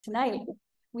Tonight,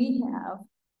 we have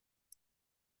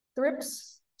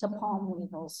Thrips to palm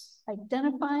weevils,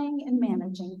 identifying and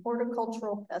managing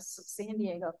horticultural pests of San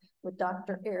Diego with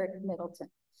Dr. Eric Middleton.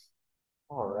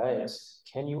 All right,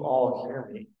 can you all hear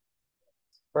me?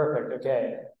 Perfect,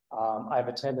 okay. I have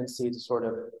a tendency to sort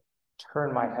of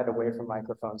turn my head away from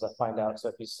microphones, I find out. So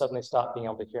if you suddenly stop being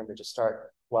able to hear me, just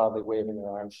start wildly waving your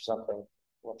arms or something.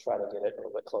 We'll try to get it a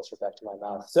little bit closer back to my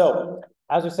mouth. So,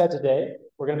 as we said today,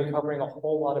 we're going to be covering a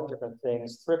whole lot of different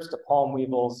things, thrips to palm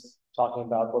weevils, talking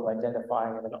about both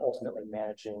identifying and then ultimately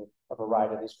managing a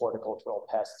variety of these horticultural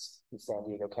pests in San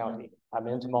Diego County. I'm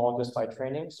an entomologist by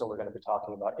training, so we're going to be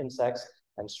talking about insects,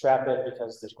 and strap it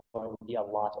because there's going to be a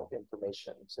lot of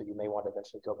information. So you may want to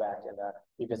eventually go back and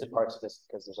revisit parts of this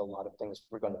because there's a lot of things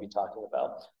we're going to be talking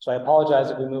about. So I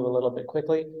apologize if we move a little bit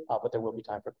quickly, but there will be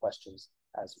time for questions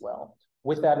as well.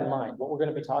 With that in mind, what we're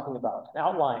going to be talking about, an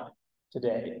outline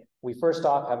today. We first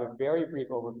off have a very brief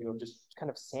overview of just kind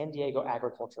of San Diego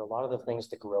agriculture, a lot of the things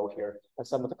that grow here and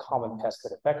some of the common pests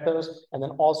that affect those, and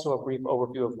then also a brief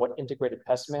overview of what integrated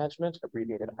pest management,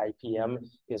 abbreviated IPM,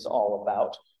 is all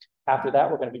about. After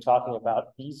that, we're going to be talking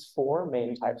about these four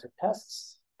main types of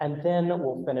pests, and then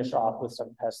we'll finish off with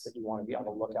some pests that you want to be on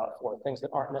the lookout for, things that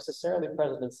aren't necessarily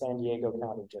present in San Diego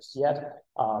County just yet,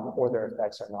 or their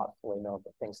effects are not fully known,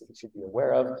 but things that you should be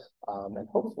aware of, and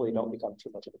hopefully don't become too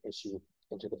much of an issue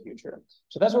into the future.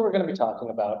 So that's what we're going to be talking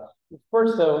about.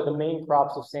 First, though, the main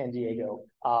crops of San Diego.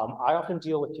 I often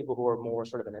deal with people who are more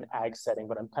sort of in an ag setting,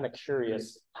 but I'm kind of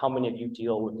curious how many of you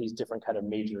deal with these different kind of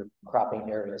major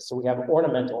cropping areas. So we have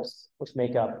ornamentals, which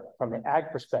make up, from the ag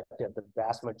perspective, the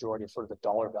vast majority of sort of the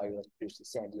dollar value that's produced in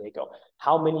San Diego.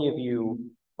 How many of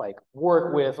you like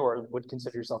work with or would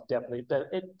consider yourself definitely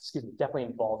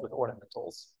involved with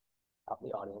ornamentals out in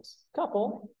the audience?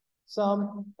 Couple,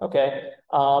 some, okay.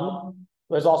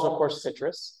 There's also, of course,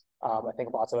 citrus. I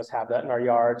think lots of us have that in our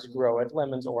yards, grow it,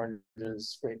 lemons,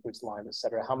 oranges, grapefruits, limes,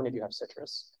 etc. How many of you have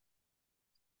citrus?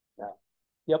 Yeah.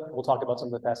 Yep, we'll talk about some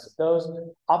of the pests of those.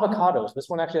 Avocados, this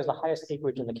one actually has the highest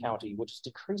acreage in the county, which is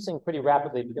decreasing pretty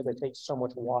rapidly because they take so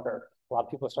much water. A lot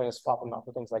of people are starting to swap them out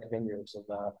for things like vineyards and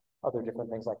other different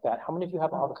things like that. How many of you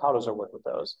have avocados or work with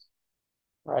those?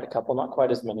 All right, a couple, not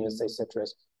quite as many as, say,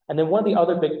 citrus. And then one of the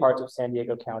other big parts of San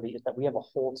Diego County is that we have a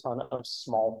whole ton of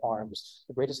small farms,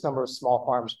 the greatest number of small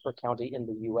farms per county in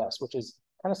the US, which is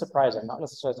kind of surprising, not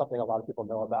necessarily something a lot of people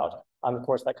know about. Of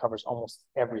course, that covers almost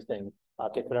everything,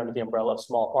 get put under the umbrella of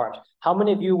small farms. How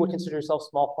many of you would consider yourself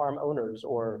small farm owners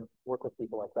or work with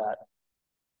people like that?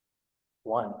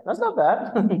 One. That's not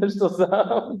bad. There's still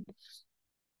some.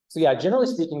 So yeah, generally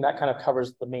speaking, that kind of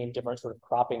covers the main different sort of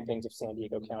cropping things of San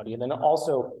Diego County. And then it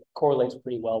also correlates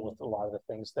pretty well with a lot of the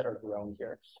things that are grown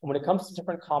here. And when it comes to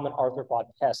different common arthropod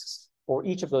pests for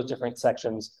each of those different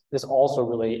sections, this also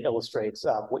really illustrates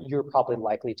what you're probably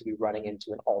likely to be running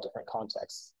into in all different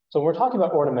contexts. So when we're talking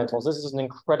about ornamentals, this is an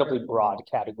incredibly broad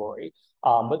category,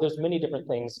 but there's many different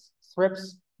things.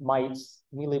 Thrips, mites,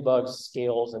 mealybugs,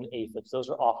 scales, and aphids. Those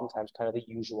are oftentimes kind of the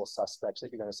usual suspects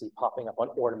that you're going to see popping up on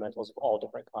ornamentals of all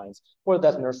different kinds, whether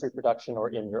that's nursery production or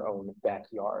in your own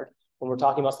backyard. When we're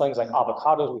talking about things like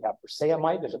avocados, we have Persea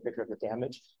mite. There's a picture of the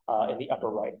damage in the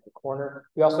upper right corner.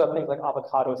 We also have things like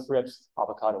avocado thrips,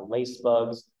 avocado lace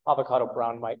bugs, avocado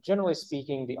brown mite. Generally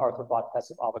speaking, the arthropod pests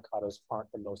of avocados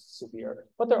aren't the most severe,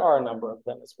 but there are a number of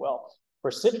them as well. For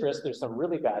citrus, there's some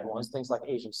really bad ones, things like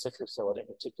Asian Citrus Psyllid in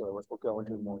particular, which we'll go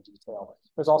into in more detail.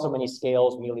 There's also many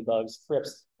scales, mealybugs,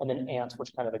 thrips, and then ants,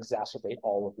 which kind of exacerbate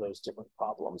all of those different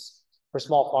problems. For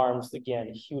small farms, again,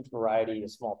 a huge variety. A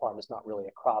small farm is not really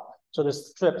a crop. So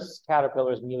there's thrips,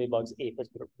 caterpillars, mealybugs, aphids,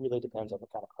 but it really depends on the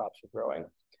kind of crops you're growing.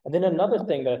 And then another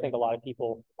thing that I think a lot of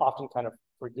people often kind of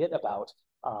forget about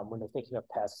when they're thinking of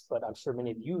pests, but I'm sure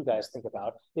many of you guys think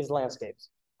about, is landscapes.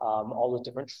 All those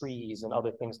different trees and other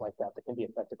things like that that can be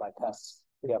affected by pests.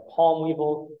 We have palm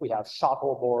weevil, we have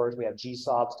shothole borers, we have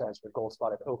GSOB, stands for gold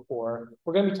spotted oak borer.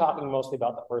 We're going to be talking mostly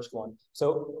about the first one.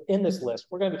 So in this list,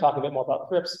 we're going to be talking a bit more about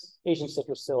thrips, Asian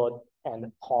Citrus Psyllid,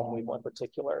 and palm weevil in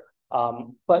particular.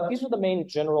 But these are the main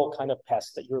general kind of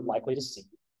pests that you're likely to see.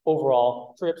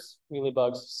 Overall, thrips,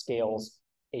 mealybugs, scales,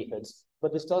 aphids.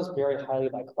 But this does vary highly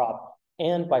by crop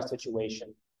and by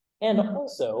situation. And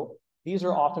also, these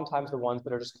are oftentimes the ones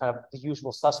that are just kind of the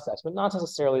usual suspects, but not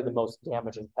necessarily the most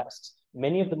damaging pests.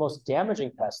 Many of the most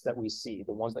damaging pests that we see,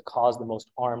 the ones that cause the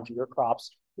most harm to your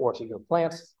crops or to your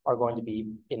plants, are going to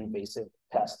be invasive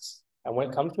pests. And when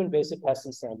it comes to invasive pests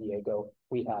in San Diego,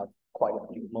 we have quite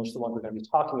a few. Most of the ones we're going to be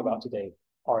talking about today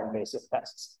are invasive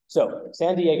pests. So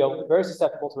San Diego, very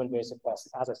susceptible to invasive pests.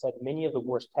 As I said, many of the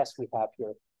worst pests we have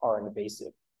here are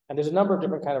invasive. And there's a number of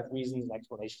different kind of reasons and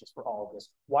explanations for all of this.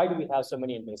 Why do we have so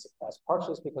many invasive pests?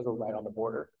 Partially it's because we're right on the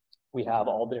border. We have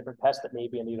all the different pests that may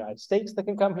be in the United States that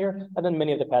can come here, and then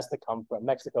many of the pests that come from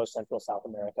Mexico, Central, South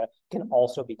America can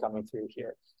also be coming through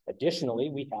here. Additionally,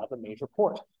 we have a major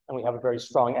port, and we have a very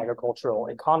strong agricultural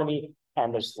economy,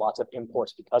 and there's lots of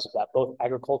imports because of that, both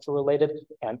agriculture related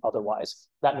and otherwise.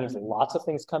 That means lots of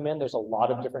things come in. There's a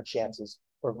lot of different chances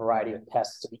for a variety of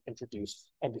pests to be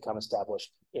introduced and become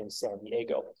established in San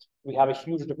Diego. We have a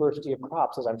huge diversity of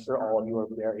crops, as I'm sure all of you are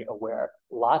very aware.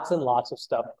 Lots and lots of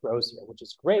stuff grows here, which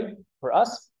is great for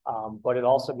us, but it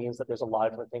also means that there's a lot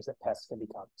of different things that pests can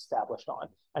become established on.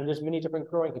 And there's many different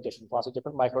growing conditions, lots of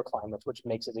different microclimates, which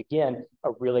makes it, again,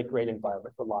 a really great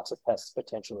environment for lots of pests to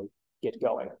potentially get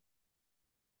going.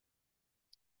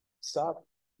 Stop.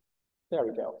 There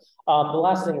we go. The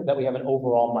last thing is that we have an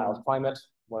overall mild climate,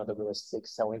 one of the really big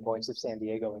selling points of San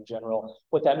Diego in general.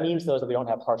 What that means, though, is that we don't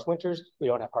have harsh winters, we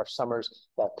don't have harsh summers,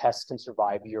 that pests can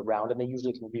survive year-round, and they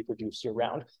usually can reproduce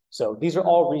year-round. So these are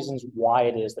all reasons why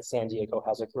it is that San Diego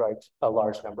has a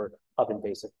large number of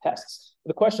invasive pests.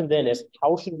 The question then is,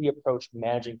 how should we approach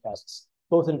managing pests,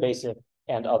 both invasive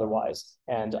and otherwise?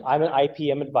 And I'm an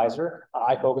IPM advisor.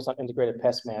 I focus on integrated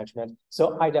pest management.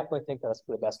 So I definitely think that's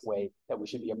the best way that we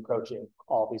should be approaching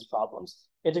all these problems.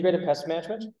 Integrated pest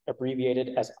management,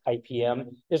 abbreviated as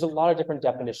IPM, there's a lot of different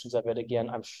definitions of it. Again,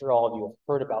 I'm sure all of you have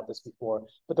heard about this before,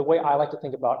 but the way I like to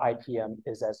think about IPM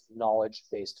is as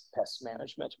knowledge-based pest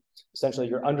management. Essentially,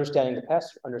 you're understanding the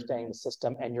pest, you're understanding the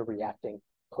system, and you're reacting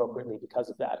appropriately because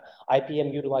of that.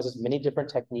 IPM utilizes many different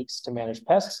techniques to manage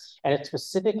pests, and it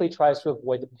specifically tries to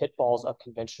avoid the pitfalls of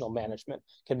conventional management.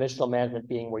 Conventional management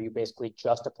being where you basically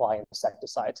just apply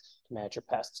insecticides to manage your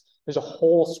pests. There's a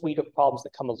whole suite of problems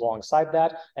that come alongside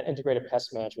that, and integrated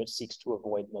pest management seeks to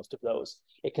avoid most of those.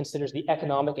 It considers the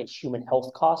economic and human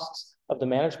health costs of the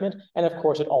management, and of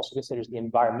course, it also considers the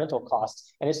environmental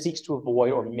costs, and it seeks to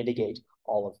avoid or mitigate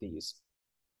all of these.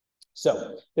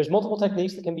 So there's multiple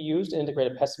techniques that can be used in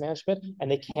integrated pest management, and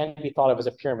they can be thought of as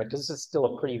a pyramid because this is still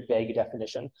a pretty vague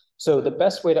definition. So the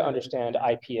best way to understand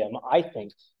IPM, I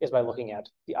think, is by looking at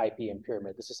the IPM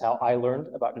pyramid. This is how I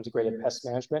learned about integrated pest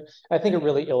management. And I think it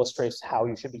really illustrates how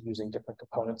you should be using different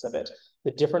components of it.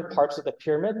 The different parts of the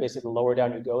pyramid, basically the lower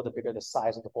down you go, the bigger the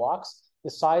size of the blocks.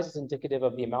 The size is indicative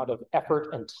of the amount of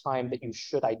effort and time that you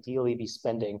should ideally be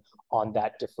spending on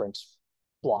that different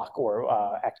block or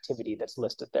activity that's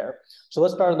listed there. So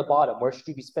let's start on the bottom. Where should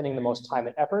you be spending the most time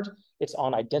and effort? It's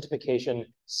on identification,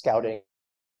 scouting,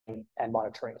 and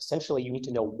monitoring. Essentially, you need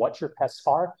to know what your pests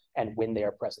are and when they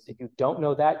are present. If you don't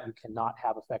know that, you cannot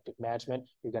have effective management.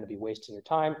 You're going to be wasting your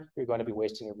time, you're going to be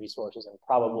wasting your resources, and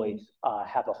probably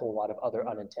have a whole lot of other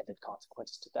unintended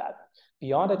consequences to that.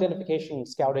 Beyond identification,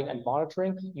 scouting, and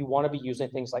monitoring, you want to be using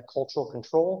things like cultural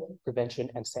control, prevention,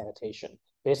 and sanitation.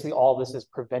 Basically, all this is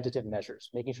preventative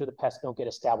measures, making sure the pests don't get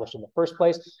established in the first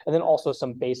place, and then also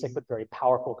some basic but very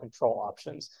powerful control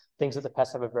options, things that the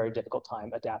pests have a very difficult time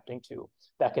adapting to.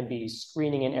 That can be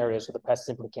screening in areas where the pests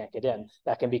simply can't get in.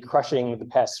 That can be crushing the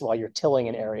pests while you're tilling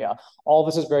an area. All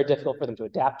this is very difficult for them to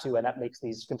adapt to, and that makes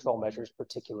these control measures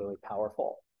particularly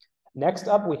powerful. Next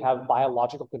up, we have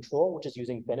biological control, which is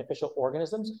using beneficial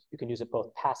organisms. You can use it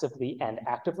both passively and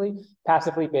actively.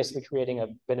 Passively, basically creating a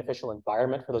beneficial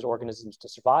environment for those organisms to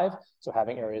survive. So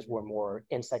having areas where more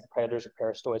insect predators or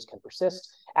parasitoids can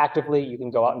persist. Actively, you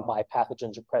can go out and buy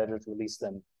pathogens or predators, release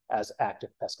them as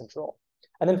active pest control.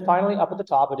 And then finally, up at the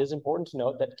top, it is important to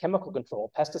note that chemical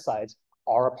control, pesticides,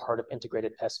 are a part of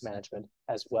integrated pest management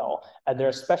as well. And they're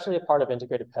especially a part of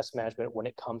integrated pest management when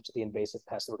it comes to the invasive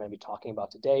pests that we're going to be talking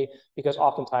about today, because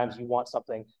oftentimes you want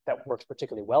something that works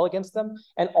particularly well against them.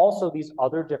 And also these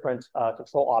other different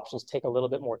control options take a little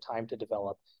bit more time to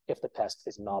develop if the pest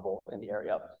is novel in the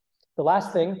area. The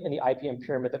last thing in the IPM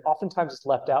pyramid that oftentimes is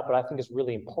left out, but I think is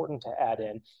really important to add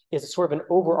in, is sort of an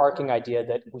overarching idea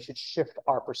that we should shift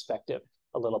our perspective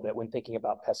a little bit when thinking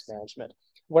about pest management.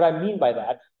 What I mean by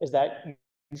that is that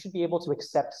you should be able to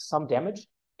accept some damage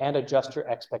and adjust your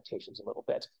expectations a little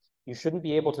bit. You shouldn't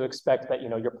be able to expect that,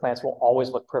 your plants will always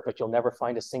look perfect. You'll never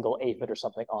find a single aphid or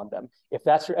something on them. If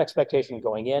that's your expectation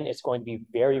going in, it's going to be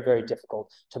very, very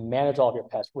difficult to manage all of your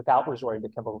pests without resorting to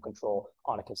chemical control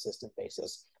on a consistent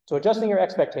basis. So adjusting your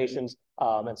expectations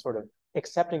and sort of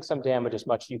accepting some damage as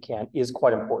much as you can is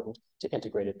quite important to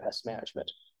integrated pest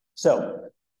management. So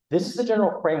this is the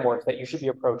general framework that you should be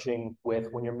approaching with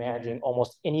when you're managing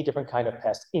almost any different kind of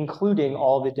pest, including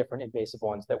all the different invasive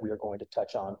ones that we are going to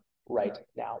touch on right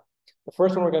now. The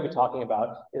first one we're going to be talking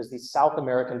about is the South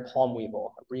American Palm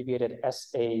Weevil, abbreviated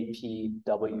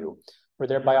SAPW. For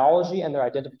their biology and their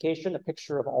identification, a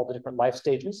picture of all the different life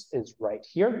stages is right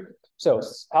here. So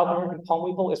South American palm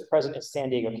weevil is present in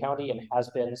San Diego County and has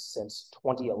been since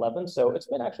 2011. So it's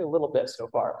been actually a little bit so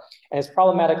far. And it's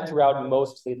problematic throughout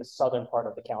mostly the southern part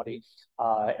of the county,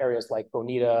 areas like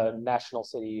Bonita, National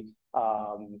City,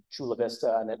 Chula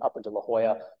Vista, and then up into La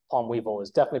Jolla. Palm weevil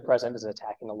is definitely present, is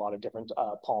attacking a lot of different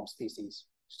palm species,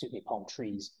 palm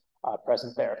trees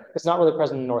present there. It's not really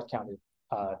present in North County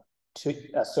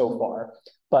so far.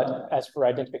 But as for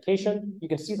identification, you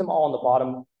can see them all on the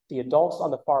bottom. The adults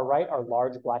on the far right are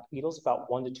large black beetles, about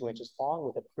 1 to 2 inches long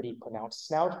with a pretty pronounced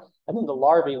snout. And then the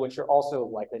larvae, which you're also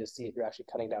likely to see if you're actually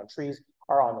cutting down trees,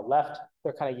 are on the left.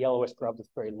 They're kind of yellowish grubs with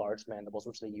very large mandibles,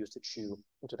 which they use to chew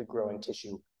into the growing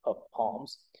tissue of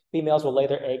palms. Females will lay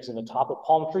their eggs in the top of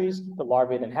palm trees. The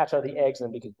larvae then hatch out of the eggs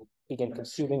and then begin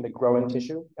consuming the growing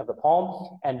tissue of the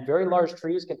palm. And very large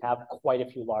trees can have quite a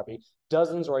few larvae,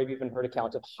 dozens, or I've even heard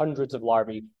accounts of hundreds of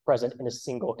larvae present in a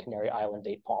single Canary Island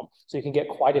date palm. So you can get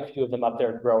quite a few of them up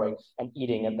there growing and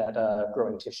eating at that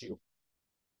growing tissue.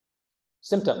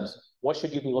 Symptoms. What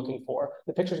should you be looking for?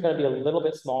 The picture is going to be a little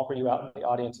bit small for you out in the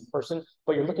audience in person,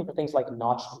 but you're looking for things like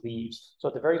notched leaves. So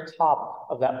at the very top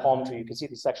of that palm tree, you can see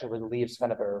the section where the leaves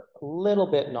kind of are a little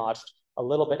bit notched, a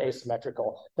little bit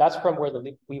asymmetrical. That's from where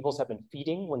the weevils have been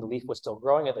feeding when the leaf was still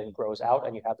growing. It then grows out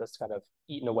and you have this kind of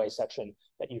eaten away section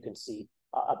that you can see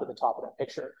up at the top of that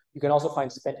picture. You can also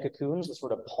find spent cocoons, the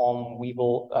sort of palm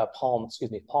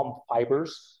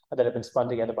fibers that have been spun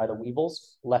together by the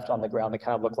weevils left on the ground. They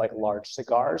kind of look like large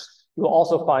cigars. You will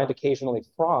also find occasionally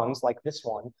fronds like this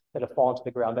one that have fallen to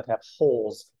the ground that have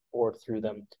holes bored through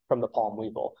them from the palm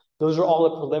weevil. Those are all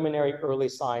the preliminary early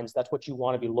signs. That's what you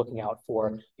want to be looking out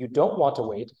for. You don't want to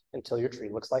wait until your tree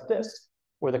looks like this,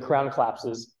 where the crown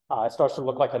collapses. It starts to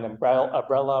look like an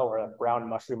umbrella or a brown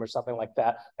mushroom or something like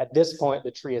that. At this point,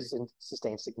 the tree has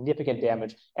sustained significant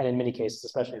damage, and in many cases,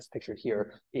 especially as pictured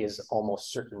here, is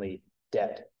almost certainly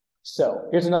dead. So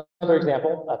here's another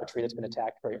example of a tree that's been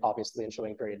attacked very obviously and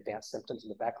showing very advanced symptoms in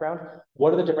the background.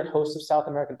 What are the different hosts of South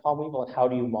American palm weevil and how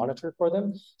do you monitor for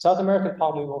them? South American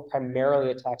palm weevil primarily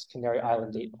attacks Canary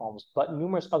Island date palms, but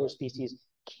numerous other species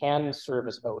can serve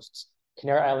as hosts.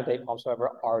 Canary Island date palms, however,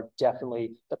 are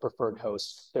definitely the preferred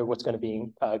hosts. They're what's going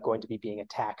to be being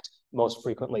attacked most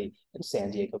frequently in San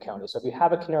Diego County. So if you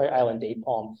have a Canary Island date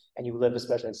palm and you live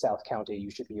especially in South County, you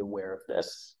should be aware of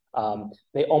this.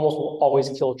 They almost will always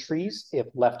kill trees if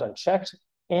left unchecked,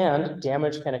 and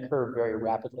damage can occur very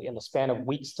rapidly. In the span of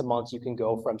weeks to months, you can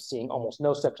go from seeing almost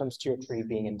no symptoms to your tree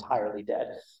being entirely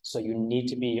dead. So you need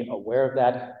to be aware of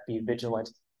that, be vigilant,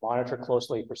 monitor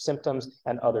closely for symptoms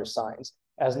and other signs.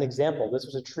 As an example, this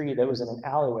was a tree that was in an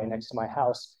alleyway next to my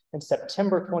house. In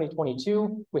September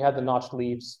 2022, we had the notched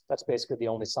leaves. That's basically the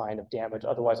only sign of damage.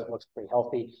 Otherwise, it looks pretty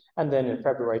healthy. And then in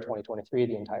February 2023,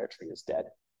 the entire tree is dead.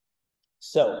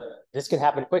 So this can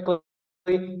happen quickly,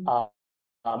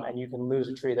 and you can lose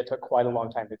a tree that took quite a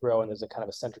long time to grow, and there's a kind of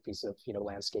a centerpiece of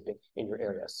landscaping in your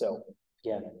area. So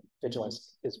again,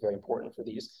 vigilance is very important for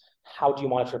these. How do you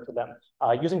monitor for them?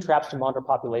 Using traps to monitor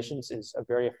populations is a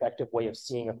very effective way of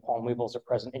seeing if palm weevils are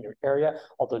present in your area.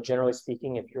 Although generally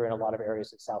speaking, if you're in a lot of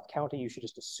areas in South County, you should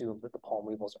just assume that the palm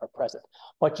weevils are present.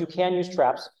 But you can use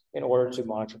traps in order to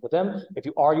monitor for them. If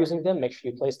you are using them, make sure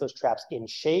you place those traps in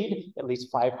shade, at least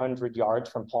 500 yards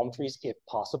from palm trees if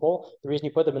possible. The reason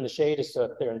you put them in the shade is so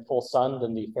if they're in full sun,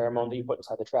 then the pheromone that you put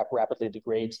inside the trap rapidly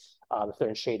degrades. If they're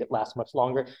in shade, it lasts much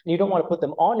longer. And you don't want to put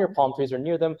them on your palm trees or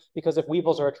near them, because if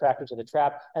weevils are attracted to the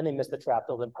trap and they miss the trap,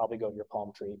 they'll then probably go to your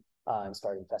palm tree and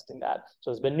start infesting that.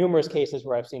 So there's been numerous cases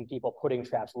where I've seen people putting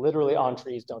traps literally on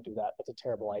trees. Don't do that. That's a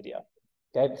terrible idea.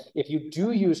 Okay. If you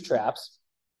do use traps,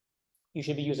 you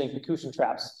should be using percussion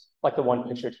traps like the one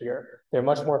pictured here. They're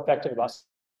much more effective, about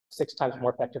 6 times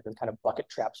more effective than kind of bucket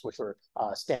traps, which were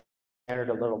standard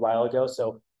a little while ago.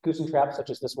 So percussion traps such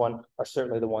as this one are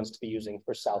certainly the ones to be using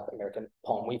for South American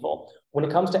palm weevil. When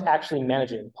it comes to actually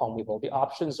managing palm weevil, the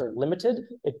options are limited.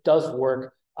 It does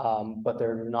work, but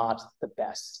they're not the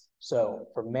best. So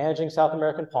for managing South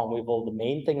American palm weevil, the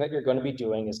main thing that you're going to be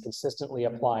doing is consistently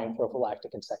applying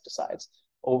prophylactic insecticides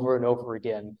over and over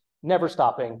again, never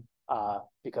stopping,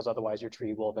 because otherwise your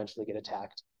tree will eventually get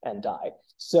attacked and die.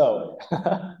 So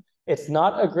it's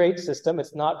not a great system.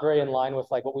 It's not very in line with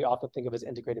like what we often think of as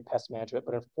integrated pest management,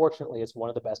 but unfortunately it's one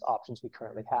of the best options we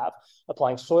currently have.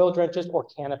 Applying soil drenches or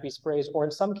canopy sprays, or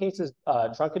in some cases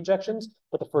trunk injections,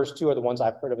 but the first two are the ones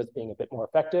I've heard of as being a bit more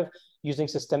effective, using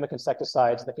systemic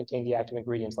insecticides that contain the active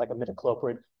ingredients like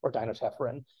imidacloprid or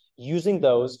dinotefuran. Using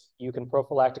those, you can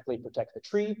prophylactically protect the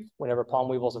tree. Whenever palm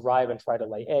weevils arrive and try to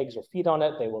lay eggs or feed on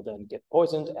it, they will then get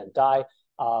poisoned and die.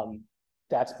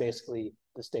 That's basically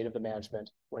the state of the management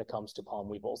when it comes to palm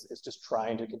weevils. It's just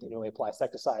trying to continually apply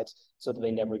insecticides so that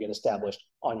they never get established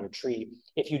on your tree.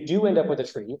 If you do end up with a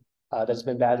tree that's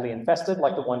been badly infested,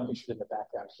 like the one pictured in the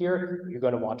background here, you're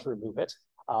going to want to remove it.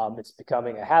 It's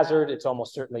becoming a hazard. It's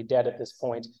almost certainly dead at this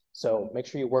point. So make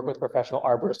sure you work with professional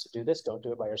arborists to do this. Don't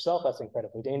do it by yourself. That's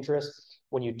incredibly dangerous.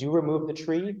 When you do remove the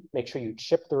tree, make sure you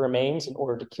chip the remains in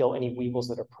order to kill any weevils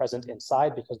that are present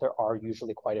inside, because there are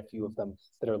usually quite a few of them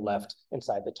that are left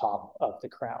inside the top of the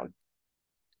crown.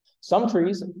 Some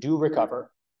trees do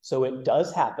recover. So it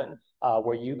does happen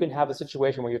where you can have a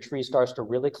situation where your tree starts to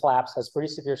really collapse, has pretty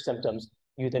severe symptoms.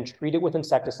 You then treat it with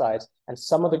insecticides, and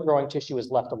some of the growing tissue is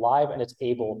left alive and it's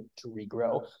able to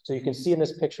regrow. So you can see in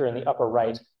this picture in the upper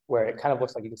right where it kind of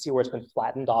looks like you can see where it's been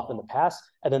flattened off in the past,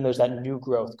 and then there's that new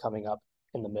growth coming up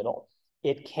in the middle.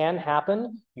 It can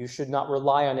happen. You should not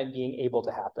rely on it being able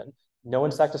to happen. No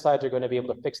insecticides are going to be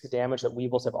able to fix the damage that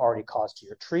weevils have already caused to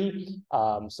your tree.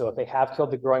 So if they have killed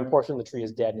the growing portion, the tree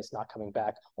is dead and it's not coming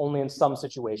back. Only in some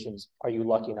situations are you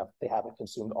lucky enough they haven't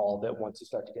consumed all of it once you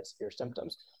start to get severe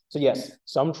symptoms. So yes,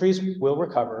 some trees will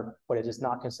recover, but it is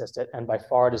not consistent. And by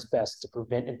far it is best to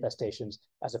prevent infestations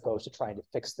as opposed to trying to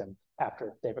fix them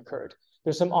after they've occurred.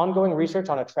 There's some ongoing research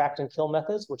on attract and kill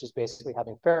methods, which is basically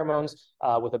having pheromones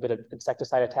with a bit of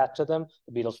insecticide attached to them.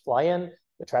 The beetles fly in,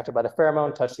 attracted by the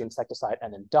pheromone, touch the insecticide,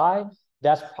 and then die.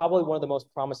 That's probably one of the most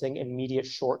promising immediate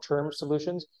short-term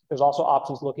solutions. There's also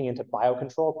options looking into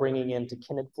biocontrol, bringing in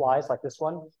tachinid flies like this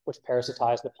one, which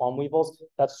parasitize the palm weevils.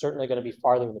 That's certainly going to be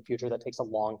farther in the future. That takes a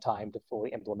long time to fully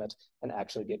implement and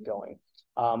actually get going.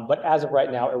 But as of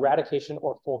right now, eradication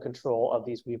or full control of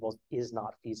these weevils is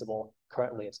not feasible.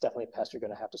 Currently, it's definitely a pest you're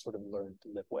going to have to sort of learn to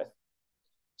live with.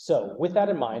 So with that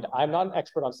in mind, I'm not an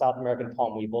expert on South American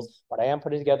palm weevils, but I am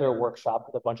putting together a workshop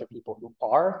with a bunch of people who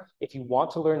are. If you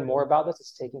want to learn more about this,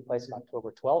 it's taking place on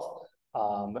October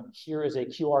 12th. Here is a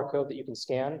QR code that you can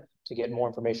scan to get more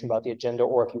information about the agenda,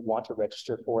 or if you want to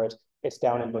register for it, it's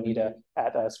down in Bonita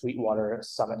at Sweetwater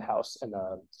Summit House in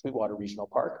the Sweetwater Regional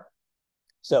Park.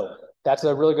 So that's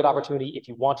a really good opportunity if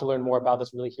you want to learn more about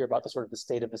this, really hear about the sort of the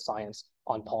state of the science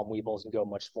on palm weevils and go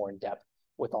much more in depth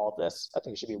with all of this. I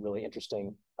think it should be a really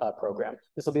interesting program.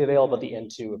 This will be available at the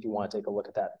end too if you want to take a look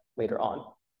at that later on.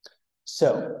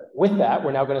 So with that,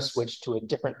 we're now going to switch to a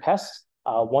different pest,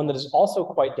 one that is also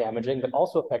quite damaging, but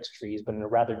also affects trees, but in a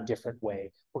rather different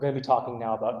way. We're going to be talking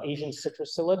now about Asian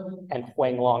Citrus Psyllid and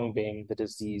Huanglong being the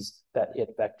disease that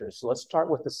it vectors. So let's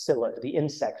start with the psyllid, the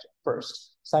insect first.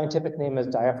 Scientific name is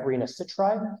Diaphragma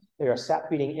citri. They are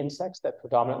sap-feeding insects that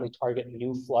predominantly target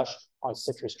new flush on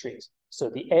citrus trees. So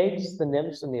the eggs, the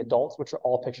nymphs, and the adults, which are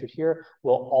all pictured here,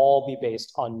 will all be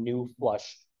based on new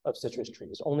flush of citrus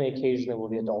trees. Only occasionally will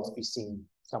the adults be seen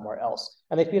somewhere else.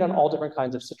 And they feed on all different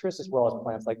kinds of citrus, as well as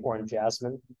plants like orange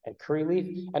jasmine and curry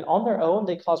leaf. And on their own,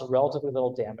 they cause relatively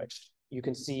little damage. You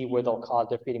can see where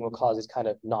their feeding will cause these kind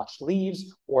of notched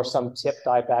leaves or some tip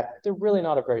die back. They're really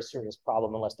not a very serious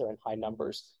problem unless they're in high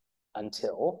numbers,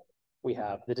 until we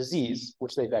have the disease,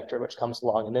 which they vector, which comes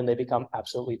along, and then they become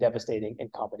absolutely devastating in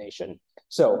combination.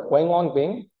 So Huanglong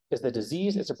Bing is the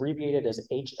disease. It's abbreviated as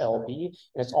HLB,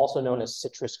 and it's also known as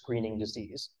citrus greening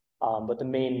disease. But the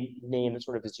main name that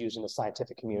sort of is used in the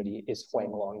scientific community is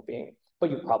Huanglong Bing,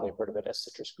 but you've probably heard of it as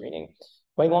citrus greening.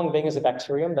 Huanglong Bing is a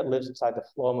bacterium that lives inside the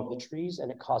phloem of the trees, and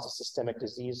it causes systemic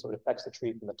disease, so it affects the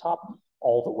tree from the top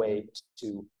all the way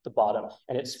to the bottom.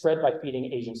 And it's spread by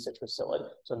feeding Asian Citrus Psyllid.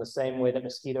 So in the same way that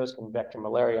mosquitoes can vector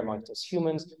malaria amongst us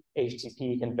humans,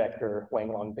 HCP can vector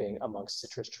Huanglong Bing amongst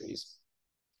citrus trees.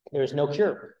 There is no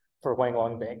cure for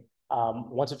Huanglong Bing.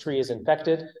 Once a tree is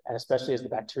infected, and especially as the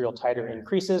bacterial titer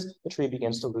increases, the tree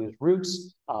begins to lose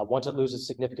roots. Once it loses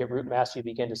significant root mass, you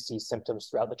begin to see symptoms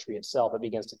throughout the tree itself. It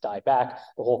begins to die back.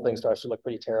 The whole thing starts to look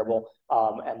pretty terrible.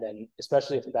 And then,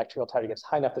 especially if the bacterial titer gets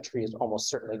high enough, the tree is almost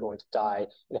certainly going to die.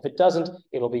 And if it doesn't,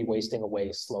 it'll be wasting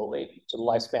away slowly. So the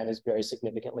lifespan is very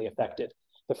significantly affected.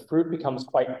 The fruit becomes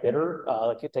quite bitter,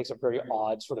 like it takes a very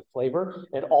odd sort of flavor.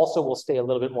 And it also will stay a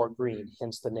little bit more green,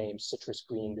 hence the name citrus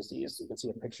greening disease. You can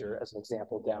see a picture as an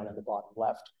example down in the bottom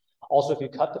left. Also, if you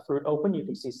cut the fruit open, you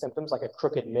can see symptoms like a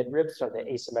crooked midrib, so the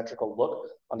asymmetrical look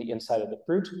on the inside of the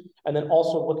fruit. And then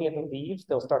also looking at the leaves,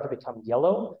 they'll start to become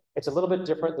yellow. It's a little bit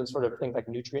different than sort of things like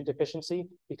nutrient deficiency,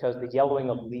 because the yellowing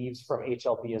of leaves from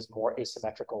HLB is more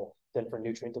asymmetrical than for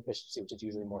nutrient deficiency, which is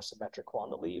usually more symmetrical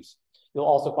on the leaves. You'll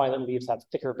also find that leaves have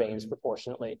thicker veins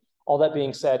proportionately. All that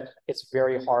being said, it's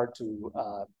very hard to,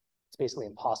 it's basically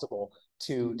impossible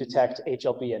to detect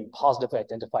HLB and positively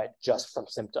identify it just from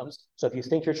symptoms. So if you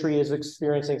think your tree is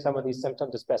experiencing some of these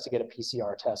symptoms, it's best to get a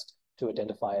PCR test to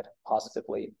identify it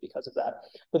positively because of that.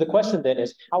 But the question then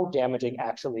is, how damaging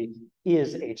actually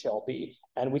is HLB?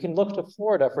 And we can look to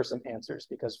Florida for some answers,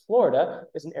 because Florida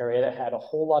is an area that had a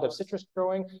whole lot of citrus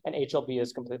growing, and HLB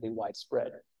is completely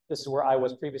widespread. This is where I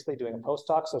was previously doing a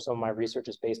postdoc, so some of my research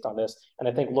is based on this. And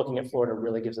I think looking at Florida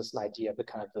really gives us an idea of the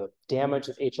kind of the damage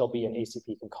that HLB and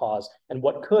ACP can cause, and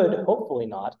what could, hopefully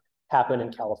not, happen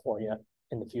in California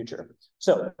in the future.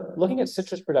 So looking at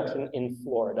citrus production in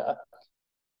Florida,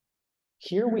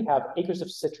 here we have acres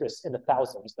of citrus in the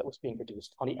thousands that was being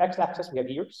produced. On the x-axis, we have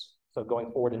years, so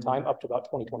going forward in time up to about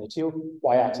 2022.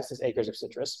 Y-axis is acres of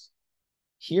citrus.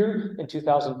 Here in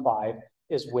 2005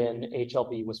 is when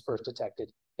HLB was first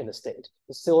detected in the state.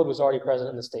 The psyllid was already present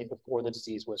in the state before the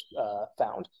disease was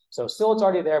found. So psyllid's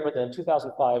already there, but then in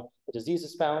 2005, the disease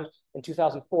is found. In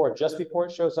 2004, just before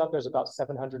it shows up, there's about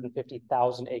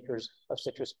 750,000 acres of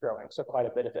citrus growing, so quite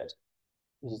a bit of it.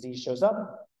 The disease shows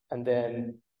up, and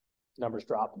then numbers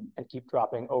drop and keep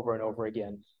dropping over and over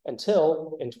again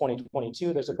until in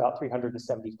 2022, there's about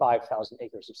 375,000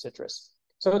 acres of citrus.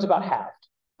 So it's about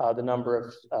halved the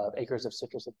number of acres of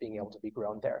citrus of being able to be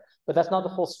grown there. But that's not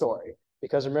the full story,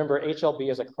 because remember, HLB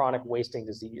is a chronic wasting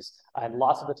disease. And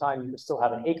lots of the time, you can still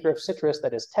have an acre of citrus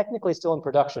that is technically still in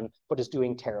production, but is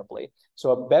doing terribly.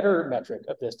 So a better metric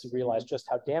of this to realize just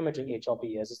how damaging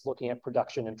HLB is looking at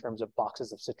production in terms of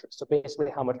boxes of citrus. So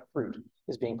basically how much fruit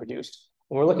is being produced.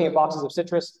 When we're looking at boxes of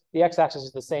citrus, the x-axis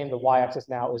is the same. The y-axis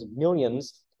now is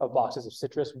millions of boxes of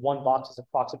citrus. One box is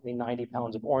approximately 90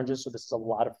 pounds of oranges. So this is a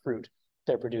lot of fruit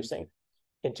they're producing.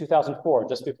 In 2004,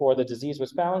 just before the disease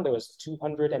was found, there was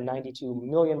 292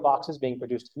 million boxes being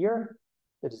produced a year.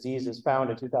 The disease is found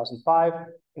in 2005,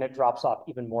 and it drops off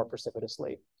even more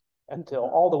precipitously until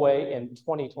all the way in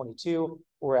 2022,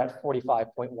 we're at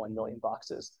 45.1 million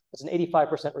boxes. It's an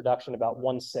 85% reduction, about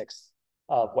 1/6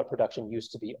 of what production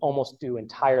used to be, almost due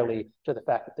entirely to the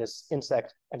fact that this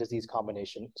insect and disease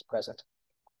combination is present.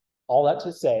 All that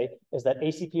to say is that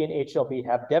ACP and HLB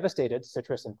have devastated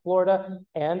citrus in Florida,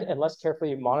 and unless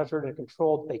carefully monitored and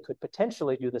controlled, they could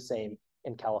potentially do the same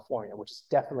in California, which is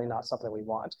definitely not something we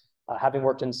want. Having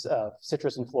worked in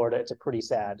citrus in Florida, it's a pretty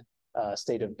sad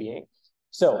state of being.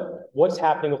 So what's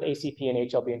happening with ACP and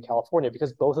HLB in California?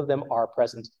 Because both of them are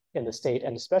present in the state,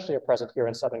 and especially are present here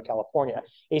in Southern California.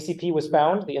 ACP was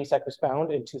found, the insect was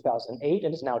found in 2008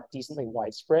 and is now decently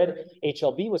widespread.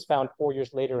 HLB was found 4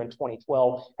 years later in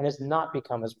 2012 and has not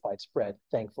become as widespread,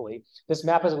 thankfully. This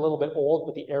map is a little bit old,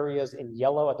 but the areas in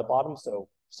yellow at the bottom, so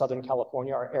Southern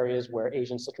California, are areas where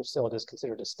Asian citrus psyllid is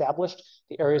considered established.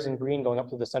 The areas in green going up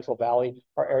through the Central Valley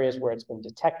are areas where it's been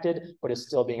detected, but is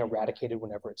still being eradicated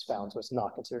whenever it's found, so it's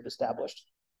not considered established.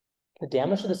 The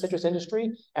damage to the citrus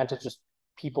industry and to just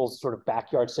people's sort of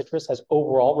backyard citrus has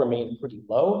overall remained pretty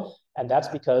low, and that's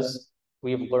because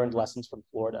we've learned lessons from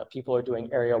Florida. People are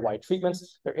doing area-wide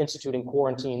treatments, they're instituting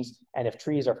quarantines, and if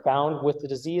trees are found with the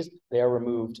disease, they are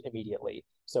removed immediately.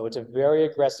 So it's a very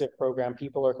aggressive program.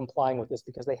 People are complying with this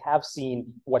because they have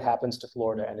seen what happens to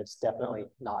Florida, and it's definitely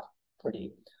not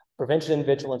pretty. Prevention and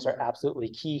vigilance are absolutely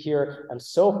key here, and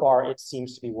so far it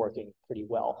seems to be working pretty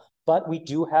well. But we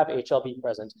do have HLB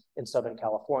present in Southern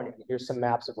California. Here's some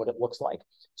maps of what it looks like.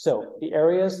 So the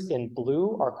areas in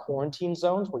blue are quarantine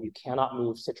zones where you cannot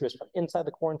move citrus from inside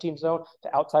the quarantine zone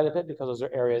to outside of it, because those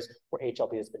are areas where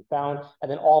HLB has been found. And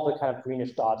then all the kind of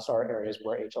greenish dots are areas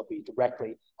where HLB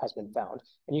directly has been found.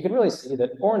 And you can really see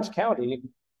that Orange County,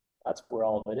 that's where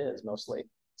all of it is mostly.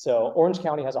 So Orange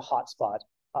County has a hot spot.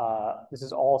 This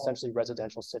is all essentially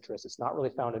residential citrus. It's not really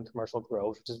found in commercial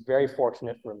groves, which is very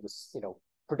fortunate for this,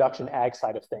 production ag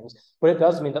side of things. But it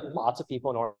does mean that lots of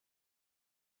people in Orange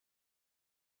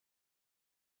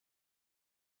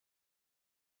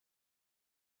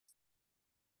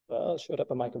well, it showed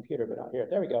up on my computer, but not here.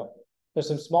 There we go. There's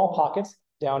some small pockets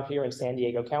down here in San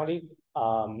Diego County,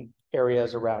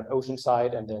 areas around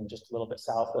Oceanside, and then just a little bit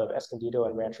south of Escondido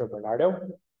and Rancho Bernardo.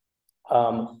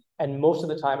 And most of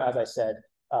the time, as I said,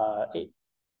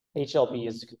 HLB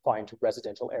is confined to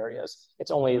residential areas. It's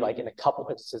only like in a couple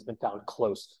instances been found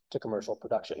close to commercial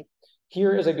production.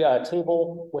 Here is a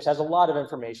table which has a lot of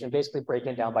information, basically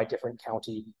breaking down by different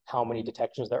county how many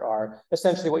detections there are.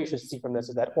 Essentially, what you should see from this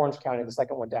is that Orange County, the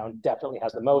second one down, definitely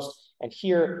has the most. And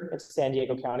here in San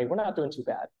Diego County, we're not doing too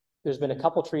bad. There's been a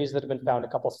couple trees that have been found, a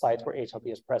couple sites where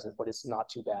HLB is present, but it's not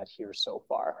too bad here so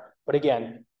far. But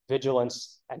again,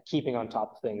 vigilance and keeping on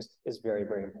top of things is very,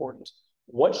 very important.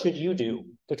 What should you do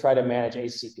to try to manage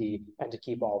ACP and to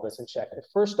keep all this in check?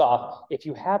 First off, if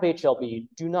you have HLB,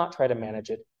 do not try to manage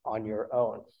it on your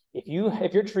own. If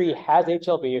your tree has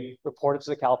HLB, report it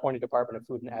to the California Department of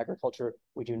Food and Agriculture.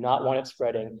 We do not want it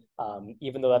spreading,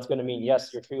 even though that's going to mean,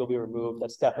 yes, your tree will be removed.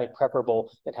 That's definitely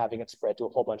preferable than having it spread to a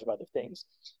whole bunch of other things.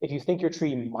 If you think your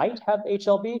tree might have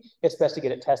HLB, it's best to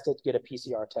get it tested, get a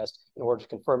PCR test in order to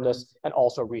confirm this, and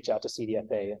also reach out to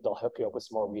CDFA. They'll hook you up with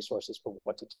some more resources for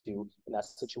what to do in that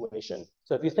situation.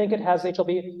 So if you think it has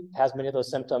HLB, has many of those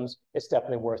symptoms, it's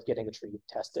definitely worth getting the tree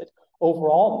tested.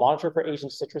 Overall, monitor for Asian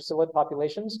citrus psyllid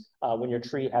populations when your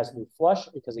tree has new flush,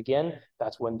 because again,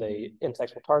 that's when the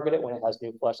insects will target it. When it has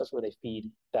new flush, that's where they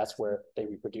feed, that's where they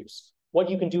reproduce. What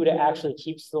you can do to actually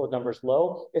keep psyllid numbers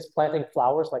low is planting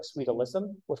flowers like sweet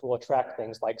alyssum, which will attract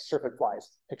things like syrphid flies,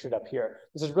 pictured up here.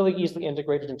 This is really easily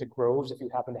integrated into groves if you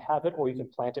happen to have it, or you can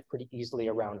plant it pretty easily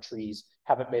around trees,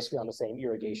 have it basically on the same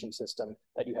irrigation system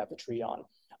that you have the tree on.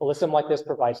 Alyssum like this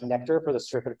provides nectar for the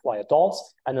syrphid fly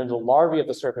adults, and then the larvae of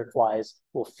the syrphid flies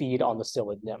will feed on the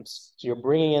psyllid nymphs. So you're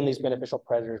bringing in these beneficial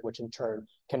predators, which in turn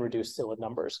can reduce psyllid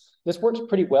numbers. This works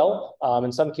pretty well.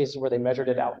 In some cases where they measured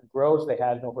it out in groves, they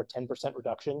had an over 10%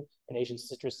 reduction in Asian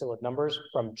citrus psyllid numbers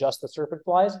from just the syrphid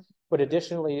flies. But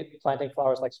additionally, planting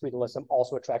flowers like sweet alyssum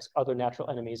also attracts other natural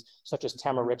enemies, such as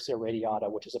Tamarixia radiata,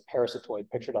 which is a parasitoid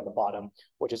pictured on the bottom,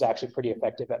 which is actually pretty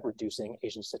effective at reducing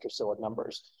Asian citrus psyllid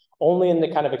numbers. Only in the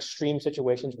kind of extreme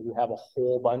situations where you have a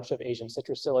whole bunch of Asian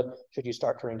citrus psyllid should you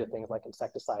start turning to things like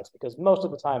insecticides, because most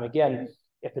of the time, again,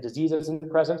 if the disease isn't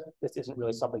present, this isn't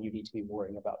really something you need to be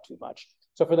worrying about too much.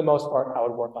 So for the most part, I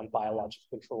would work on biological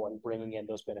control and bringing in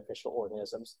those beneficial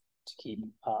organisms to keep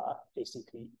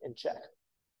ACP in check.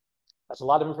 That's a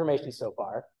lot of information so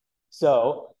far.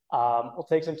 So we'll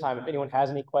take some time if anyone has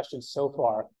any questions so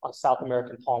far on South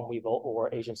American palm weevil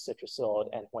or Asian citrus psyllid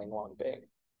and Huanglong Bing.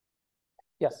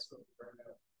 Yes.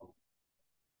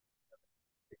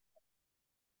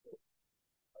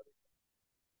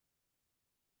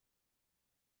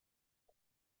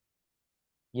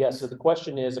 Yes, so the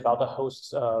question is about the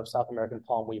hosts of South American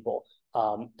palm weevil.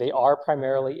 They are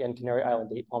primarily in Canary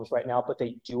Island date palms right now, but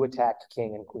they do attack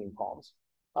king and queen palms.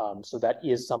 So that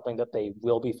is something that they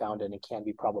will be found in and can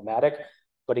be problematic.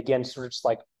 But again, sort of just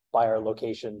like by our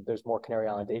location, there's more Canary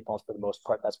Island date palms for the most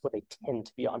part. That's what they tend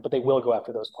to be on, but they will go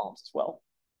after those palms as well.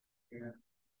 Yeah.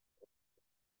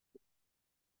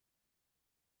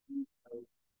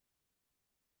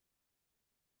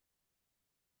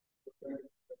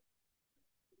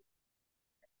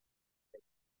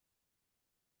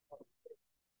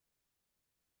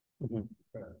 Mm-hmm.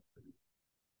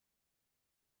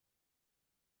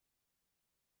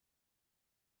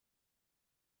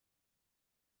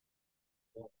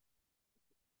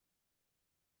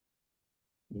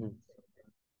 Mm-hmm.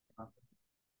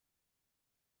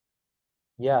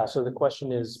 Yeah, so the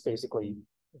question is basically,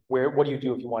 what do you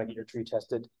do if you want to get your tree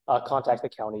tested? Contact the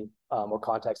county or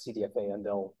contact CDFA and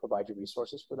they'll provide you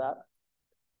resources for that.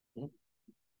 Mm-hmm.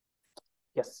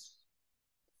 Yes.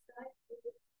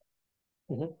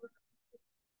 Mm-hmm.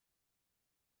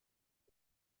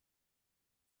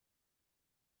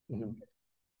 Mm-hmm.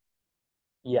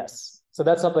 Yes, so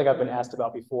that's something I've been asked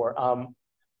about before.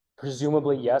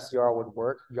 Presumably, yes, yarrow would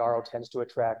work. Yarrow tends to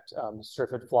attract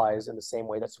syrphid flies in the same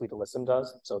way that sweet alyssum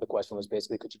does. So the question was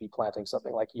basically, could you be planting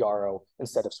something like yarrow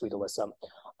instead of sweet alyssum?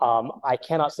 I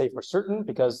cannot say for certain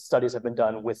because studies have been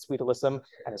done with sweet alyssum,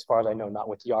 and as far as I know, not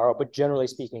with yarrow. But generally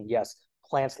speaking, yes,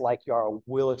 plants like yarrow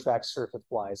will attract syrphid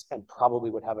flies and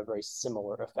probably would have a very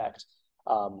similar effect.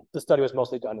 The study was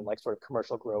mostly done in like sort of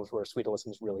commercial groves where sweet alyssum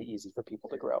is really easy for people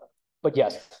to grow. But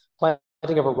yes, planting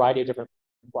a variety of different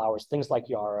flowers, things like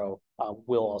yarrow,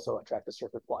 will also attract the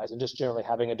syrphid flies. And just generally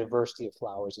having a diversity of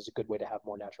flowers is a good way to have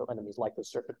more natural enemies like the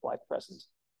syrphid fly present.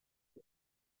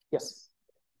 Yes.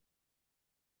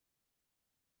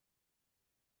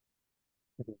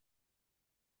 Mm-hmm.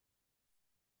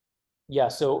 Yeah,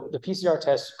 so the PCR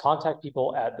test, contact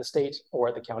people at the state or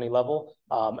at the county level,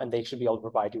 and they should be able to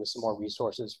provide you with some more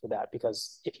resources for that.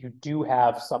 Because if you do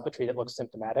have some tree that looks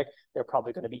symptomatic, they're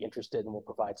probably going to be interested and will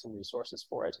provide some resources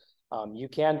for it. You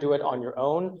can do it on your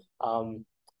own.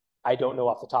 I don't know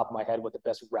off the top of my head what the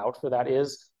best route for that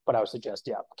is, but I would suggest,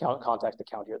 yeah, contact the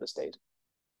county or the state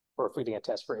for getting a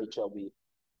test for HLB.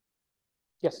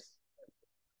 Yes.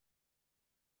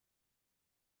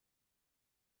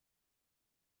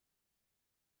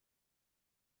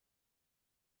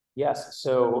 Yes,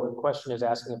 so the question is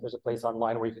asking if there's a place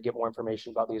online where you could get more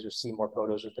information about these or see more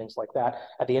photos or things like that.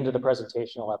 At the end of the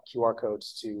presentation, I'll have QR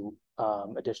codes to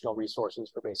additional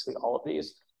resources for basically all of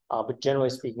these. But generally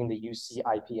speaking, the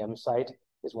UCIPM site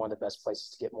is one of the best places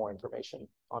to get more information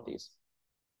on these.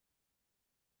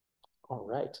 All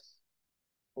right,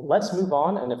 let's move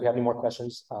on. And if we have any more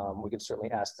questions, we can certainly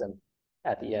ask them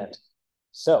at the end.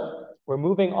 So we're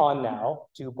moving on now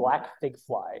to black fig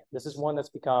fly. This is one that's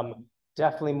become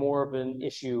definitely more of an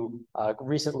issue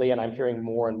recently, and I'm hearing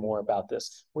more and more about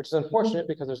this, which is unfortunate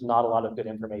because there's not a lot of good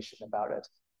information about it.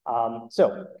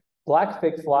 So black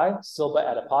fig fly, Silba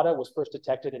adipata, was first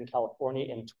detected in California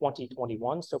in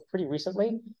 2021, so pretty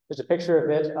recently. There's a picture of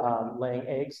it laying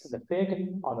eggs in the fig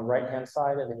on the right-hand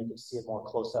side, and then you can see a more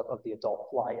close-up of the adult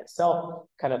fly itself,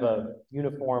 kind of a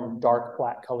uniform dark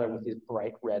black color with these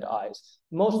bright red eyes.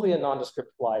 Mostly a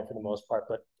nondescript fly for the most part,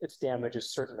 but its damage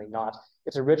is certainly not.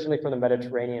 It's originally from the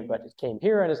Mediterranean, but it came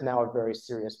here and is now a very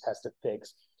serious pest of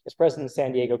pigs. It's present in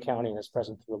San Diego County and is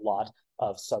present through a lot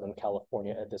of Southern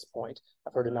California at this point.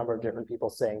 I've heard a number of different people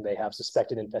saying they have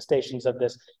suspected infestations of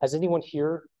this. Has anyone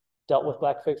here dealt with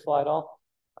black fig fly at all?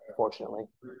 Unfortunately.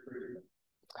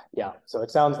 Yeah, so it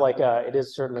sounds like it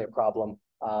is certainly a problem.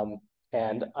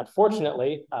 And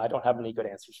unfortunately, I don't have any good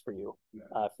answers for you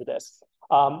for this.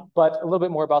 But a little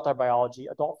bit more about their biology.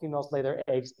 Adult females lay their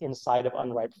eggs inside of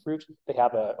unripe fruit. They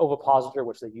have an ovipositor,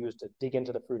 which they use to dig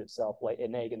into the fruit itself, lay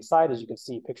an egg inside, as you can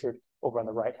see pictured over on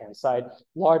the right-hand side.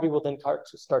 Larvae will then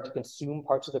start to consume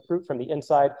parts of the fruit from the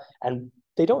inside, and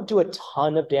they don't do a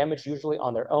ton of damage usually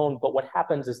on their own, but what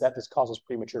happens is that this causes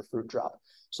premature fruit drop.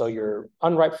 So your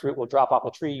unripe fruit will drop off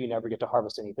the tree, you never get to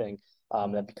harvest anything,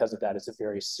 and because of that, it's a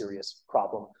very serious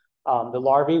problem. The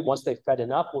larvae, once they've fed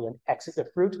enough, will then exit the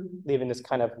fruit, leaving this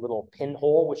kind of little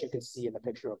pinhole, which you can see in the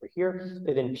picture over here.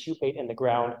 They then pupate in the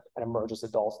ground and emerge as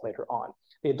adults later on.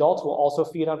 The adults will also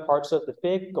feed on parts of the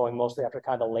fig, going mostly after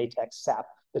kind of latex sap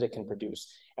that it can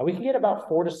produce. And we can get about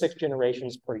 4 to 6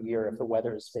 generations per year if the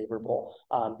weather is favorable,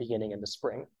 beginning in the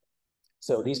spring.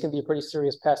 So these can be a pretty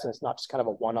serious pest, and it's not just kind of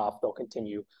a one-off. They'll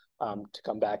continue to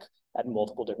come back at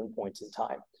multiple different points in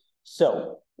time.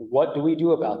 So what do we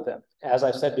do about them? As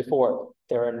I've said before,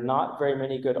 there are not very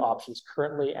many good options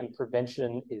currently, and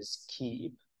prevention is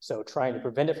key. So trying to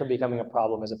prevent it from becoming a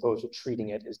problem as opposed to treating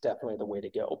it is definitely the way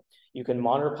to go. You can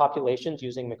monitor populations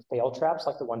using McPhail traps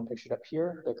like the one pictured up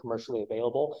here. They're commercially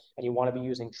available, and you want to be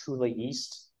using Truly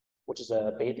yeast, which is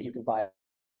a bait that you can buy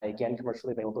again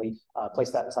commercially availably.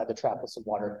 Place that inside the trap with some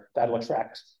water. That'll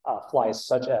attract flies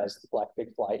such as the black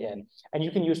fig fly in. And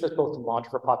you can use this both to monitor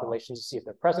for populations to see if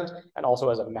they're present, and also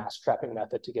as a mass trapping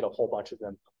method to get a whole bunch of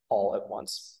them all at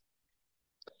once.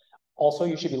 Also,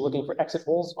 you should be looking for exit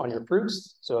holes on your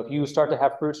fruits. So if you start to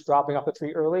have fruits dropping off the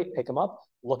tree early, pick them up,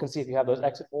 look and see if you have those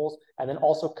exit holes, and then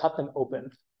also cut them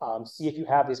open. See if you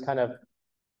have these kind of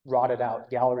rotted out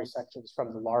gallery sections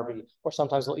from the larvae, or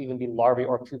sometimes they'll even be larvae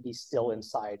or pupae still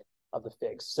inside of the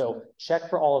figs. So check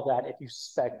for all of that if you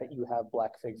suspect that you have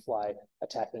black fig fly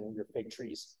attacking your fig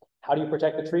trees. How do you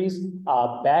protect the trees?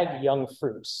 Bag young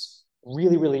fruits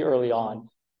really, really early on.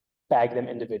 Bag them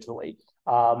individually.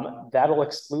 That'll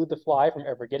exclude the fly from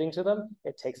ever getting to them.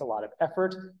 It takes a lot of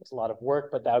effort, it's a lot of work,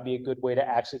 but that would be a good way to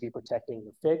actually be protecting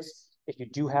your figs. If you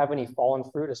do have any fallen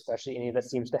fruit, especially any that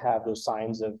seems to have those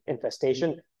signs of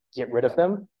infestation, get rid of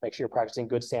them. Make sure you're practicing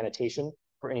good sanitation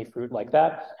for any fruit like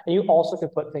that. And you also can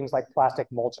put things like plastic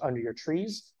mulch under your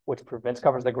trees, which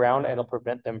covers the ground, and it'll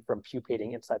prevent them from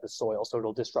pupating inside the soil. So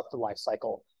it'll disrupt the life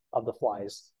cycle of the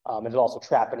flies. And it'll also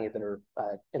trap any that are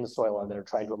in the soil and that are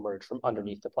trying to emerge from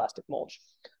underneath the plastic mulch.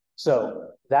 So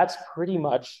that's pretty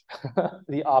much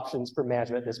the options for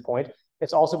management at this point.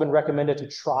 It's also been recommended to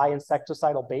try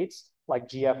insecticidal baits like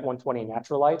GF120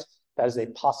 Naturalite. That is a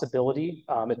possibility.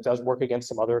 It does work against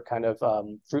some other kind of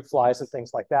fruit flies and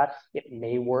things like that. It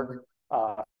may work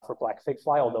for black fig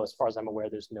fly, although as far as I'm aware,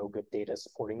 there's no good data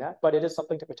supporting that, but it is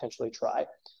something to potentially try.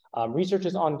 Research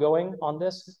is ongoing on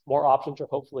this. More options are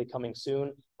hopefully coming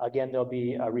soon. Again, there'll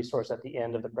be a resource at the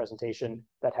end of the presentation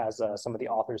that has some of the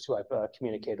authors who I've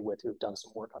communicated with who've done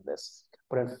some work on this.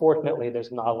 But unfortunately,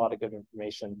 there's not a lot of good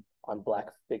information on black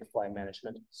fig fly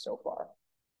management so far.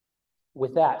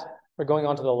 With that, we're going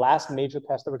on to the last major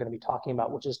pest that we're going to be talking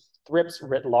about, which is thrips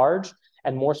writ large.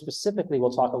 And more specifically,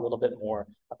 we'll talk a little bit more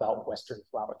about Western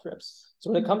flower thrips.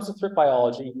 So when it comes to thrip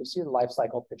biology, you can see the life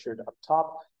cycle pictured up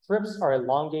top. Thrips are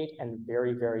elongate and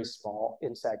very, very small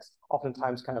insects,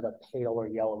 oftentimes kind of a pale or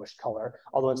yellowish color,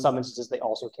 although in some instances, they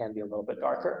also can be a little bit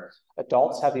darker.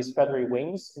 Adults have these feathery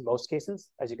wings in most cases,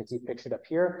 as you can see pictured up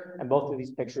here. And both of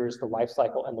these pictures, the life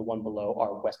cycle and the one below,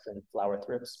 are Western flower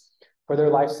thrips. For their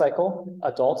life cycle,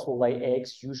 adults will lay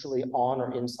eggs usually on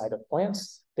or inside of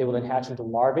plants. They will then hatch into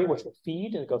larvae, which will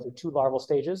feed and go through 2 larval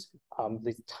stages.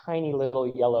 These tiny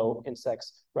little yellow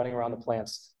insects running around the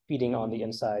plants, feeding on the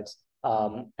insides.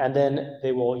 And then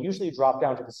they will usually drop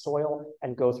down to the soil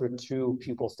and go through 2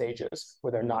 pupal stages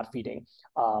where they're not feeding.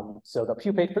 So they'll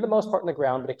pupate for the most part in the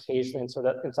ground, but occasionally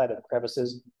inside of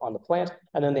crevices on the plant.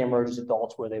 And then they emerge as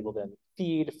adults where they will then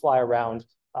feed, fly around,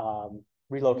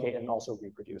 relocate, and also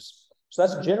reproduce. So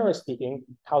that's generally speaking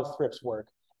how thrips work.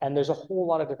 And there's a whole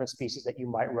lot of different species that you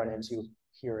might run into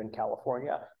here in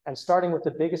California. And starting with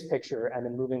the biggest picture and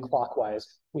then moving clockwise,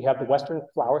 we have the Western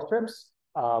flower thrips,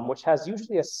 which has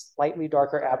usually a slightly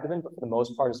darker abdomen, but for the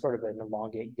most part is sort of an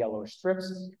elongate yellowish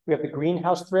thrips. We have the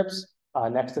greenhouse thrips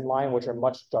next in line, which are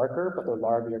much darker, but their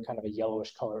larvae are kind of a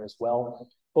yellowish color as well.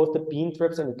 Both the bean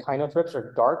thrips and echinothrips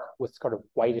are dark with sort of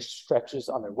whitish stretches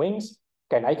on their wings.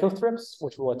 Gynecothrips,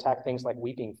 which will attack things like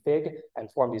weeping fig and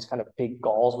form these kind of big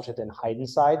galls, which then hide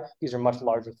inside. These are much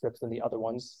larger thrips than the other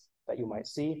ones that you might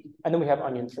see. And then we have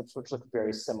onion thrips, which look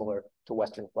very similar to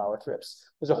Western flower thrips.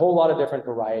 There's a whole lot of different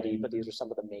variety, but these are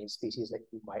some of the main species that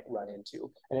you might run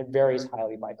into. And it varies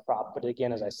highly by crop. But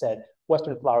again, as I said,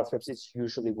 Western flower thrips is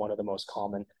usually one of the most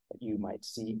common that you might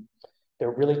see. They're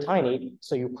really tiny,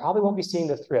 so you probably won't be seeing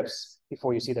the thrips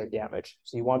before you see their damage.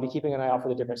 So you want to be keeping an eye out for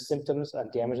the different symptoms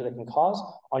and damage that they can cause.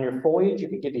 On your foliage, you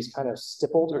can get these kind of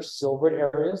stippled or silvered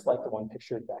areas like the one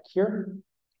pictured back here.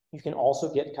 You can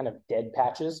also get kind of dead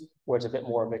patches where it's a bit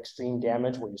more of extreme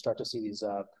damage, where you start to see these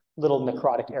little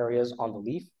necrotic areas on the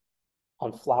leaf.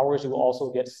 On flowers, you will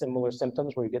also get similar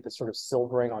symptoms where you get this sort of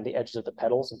silvering on the edges of the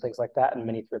petals and things like that. And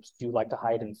many thrips do like to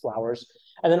hide in flowers.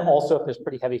 And then also, if there's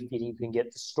pretty heavy feeding, you can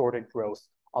get distorted growth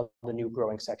of the new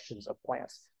growing sections of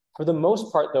plants. For the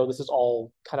most part, though, this is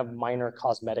all kind of minor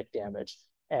cosmetic damage,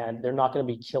 and they're not going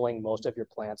to be killing most of your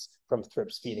plants from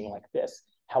thrips feeding like this.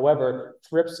 However,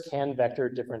 thrips can vector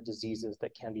different diseases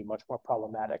that can be much more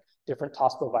problematic. Different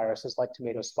tospoviruses like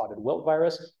tomato spotted wilt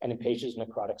virus and impatiens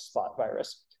necrotic spot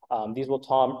virus. These will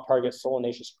target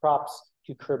solanaceous crops,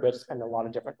 cucurbits, and a lot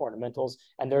of different ornamentals,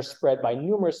 and they're spread by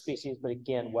numerous species, but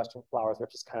again, Western flower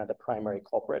thrips is kind of the primary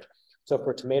culprit. So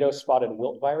for tomato spotted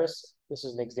wilt virus, this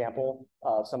is an example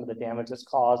of some of the damage that's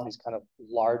caused, these kind of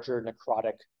larger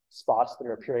necrotic spots that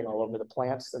are appearing all over the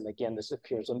plants. And again, this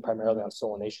appears primarily on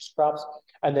solanaceous crops.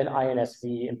 And then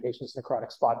INSV, impatiens necrotic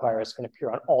spot virus, can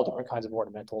appear on all different kinds of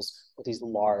ornamentals with these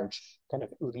large kind of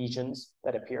lesions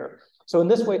that appear. So in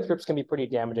this way, thrips can be pretty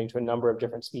damaging to a number of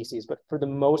different species, but for the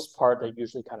most part, they're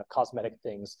usually kind of cosmetic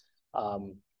things.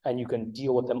 And you can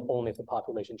deal with them only if the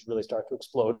populations really start to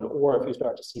explode or if you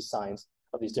start to see signs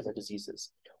of these different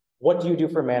diseases. What do you do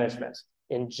for management?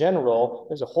 In general,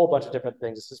 there's a whole bunch of different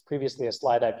things. This is previously a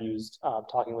slide I've used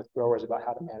talking with growers about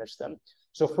how to manage them.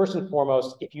 So first and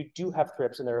foremost, if you do have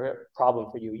thrips and they're a problem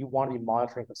for you, you want to be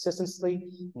monitoring consistently,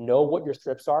 know what your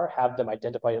thrips are, have them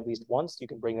identified at least once. You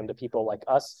can bring them to people like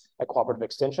us at Cooperative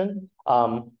Extension.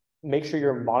 Make sure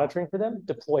you're monitoring for them,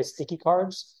 deploy sticky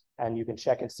cards, and you can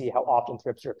check and see how often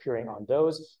thrips are appearing on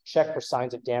those. Check for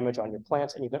signs of damage on your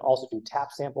plants, and you can also do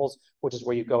tap samples, which is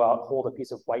where you go out, hold a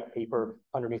piece of white paper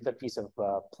underneath a piece of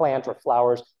plant or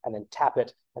flowers, and then tap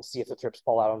it and see if the thrips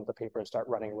fall out onto the paper and start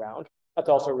running around. That's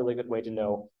also a really good way to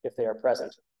know if they are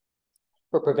present.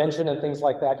 For prevention and things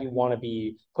like that, you want to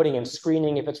be putting in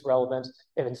screening if it's relevant.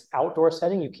 If it's outdoor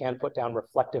setting, you can put down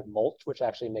reflective mulch, which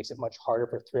actually makes it much harder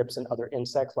for thrips and other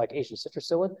insects like Asian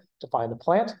Citrus Psyllid to find the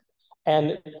plant.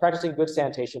 And practicing good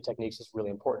sanitation techniques is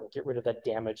really important. Get rid of that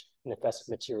damaged and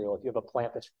infested material. If you have a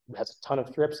plant that has a ton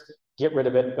of thrips, get rid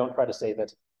of it. Don't try to save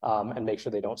it, and make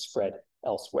sure they don't spread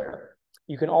elsewhere.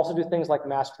 You can also do things like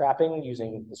mass trapping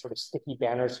using the sort of sticky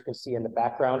banners you can see in the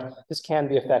background. This can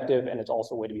be effective, and it's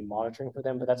also a way to be monitoring for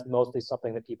them, but that's mostly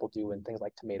something that people do in things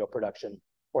like tomato production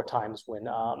or times when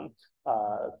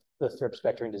the thrips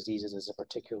vectoring diseases is a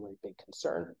particularly big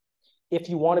concern. If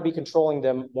you want to be controlling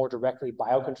them more directly,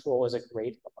 biocontrol is a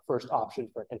great first option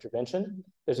for an intervention.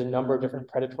 There's a number of different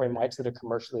predatory mites that are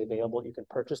commercially available you can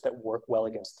purchase that work well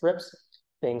against thrips.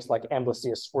 Things like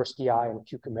Amblysia swirskyii and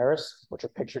Cucumeris, which are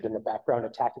pictured in the background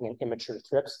attacking an immature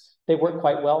thrips. They work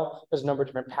quite well. There's a number of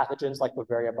different pathogens like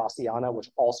Bavaria bassiana, which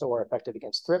also are effective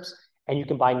against thrips. And you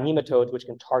can buy nematodes, which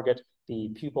can target the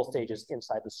pupal stages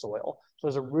inside the soil. So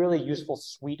there's a really useful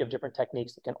suite of different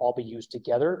techniques that can all be used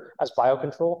together as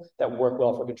biocontrol that work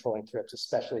well for controlling thrips,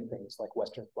 especially things like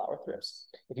Western flower thrips.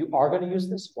 If you are going to use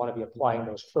this, you want to be applying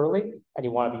those early, and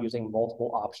you want to be using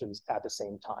multiple options at the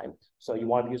same time. So you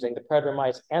want to be using the predator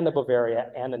mites and the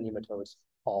Bavaria and the nematodes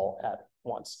all at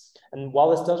once. And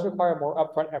while this does require more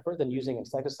upfront effort than using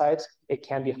insecticides, it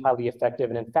can be highly effective,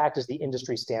 and in fact is the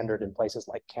industry standard in places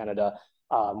like Canada,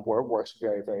 where it works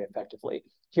very, very effectively.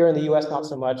 Here in the US, not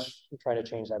so much. I'm trying to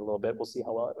change that a little bit. We'll see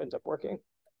how well it ends up working.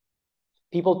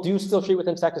 People do still treat with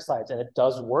insecticides, and it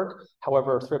does work.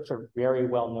 However, thrips are very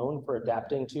well known for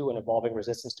adapting to and evolving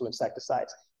resistance to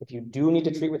insecticides. If you do need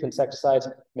to treat with insecticides,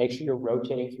 make sure you're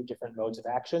rotating through different modes of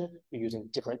action. You're using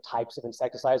different types of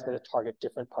insecticides that target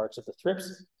different parts of the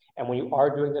thrips. And when you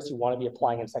are doing this, you want to be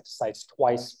applying insecticides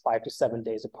twice, 5 to 7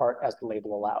 days apart, as the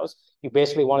label allows. You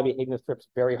basically want to be hitting the thrips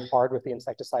very hard with the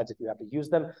insecticides if you have to use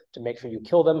them to make sure you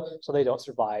kill them so they don't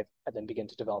survive and then begin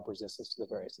to develop resistance to the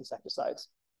various insecticides.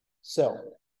 So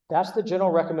that's the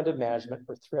general recommended management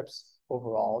for thrips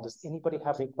overall. Does anybody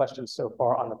have any questions so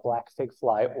far on the black fig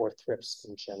fly or thrips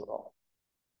in general?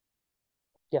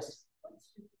 Yes.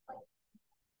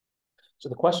 So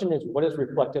the question is, what is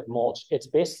reflective mulch? It's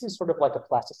basically sort of like a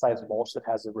plasticized mulch that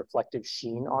has a reflective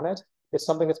sheen on it. It's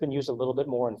something that's been used a little bit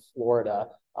more in Florida,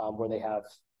 where they have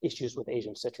issues with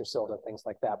Asian citrus psyllid and things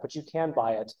like that. But you can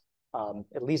buy it,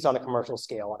 at least on a commercial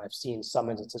scale. And I've seen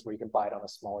some instances where you can buy it on a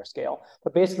smaller scale.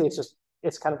 But basically,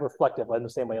 it's kind of reflective, in the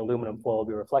same way aluminum foil will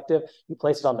be reflective. You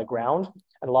place it on the ground,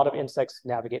 and a lot of insects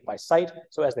navigate by sight.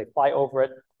 So as they fly over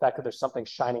it, the fact that there's something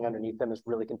shining underneath them is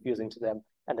really confusing to them,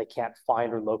 and they can't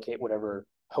find or locate whatever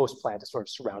host plant is sort of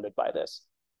surrounded by this.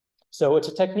 So it's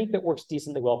a technique that works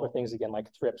decently well for things, again, like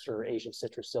thrips or Asian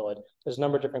citrus psyllid. There's a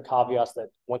number of different caveats that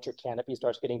once your canopy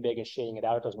starts getting big and shading it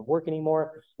out, it doesn't work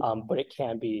anymore, but it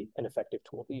can be an effective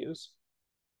tool to use.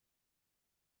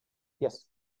 Yes?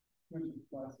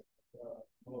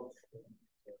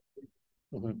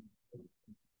 Mm-hmm.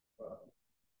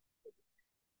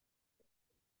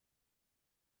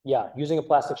 Yeah, using a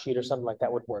plastic sheet or something like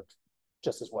that would work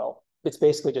just as well. It's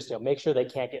basically just, make sure they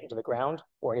can't get into the ground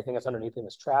or anything that's underneath them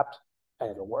is trapped,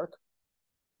 and it'll work.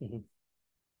 Mm-hmm.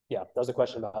 Yeah, that was a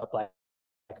question about black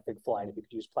fig fly, and if you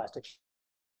could use plastic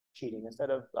sheeting instead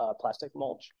of plastic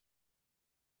mulch.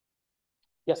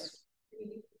 Yes.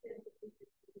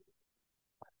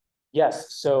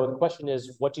 Yes, so the question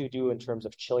is, what do you do in terms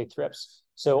of chili thrips?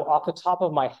 So off the top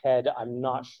of my head, I'm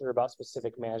not sure about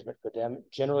specific management for them.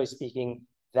 Generally speaking,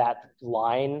 that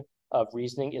line of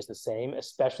reasoning is the same,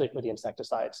 especially for the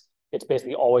insecticides. It's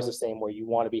basically always the same, where you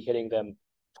want to be hitting them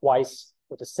twice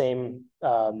with the same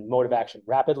mode of action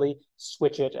rapidly,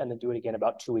 switch it, and then do it again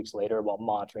about 2 weeks later while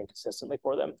monitoring consistently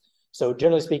for them. So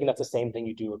generally speaking, that's the same thing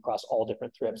you do across all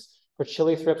different thrips. For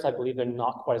chili thrips, I believe they're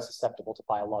not quite as susceptible to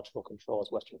biological control as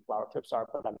Western flower thrips are,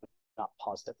 but I'm not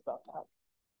positive about that.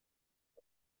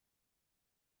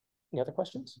 Any other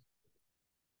questions?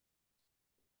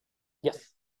 Yes.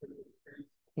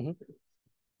 Mm-hmm.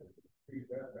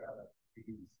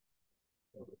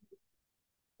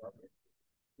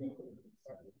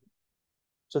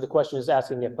 So the question is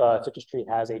asking if a citrus tree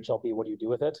has HLP, what do you do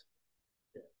with it?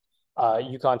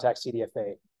 You contact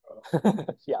CDFA.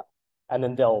 Yeah. And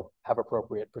then they'll have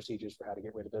appropriate procedures for how to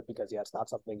get rid of it, because, yeah, it's not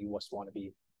something you just want to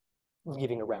be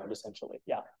leaving around, essentially.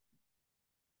 Yeah.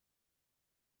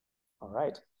 All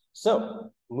right.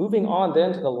 So moving on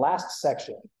then to the last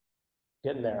section.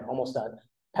 Getting there, almost done.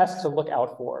 Pests to look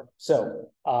out for. So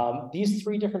these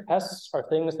 3 different pests are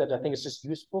things that I think is just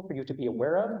useful for you to be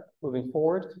aware of moving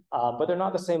forward, but they're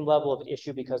not the same level of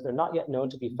issue because they're not yet known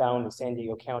to be found in San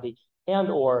Diego County, and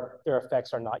or their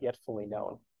effects are not yet fully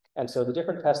known. And so the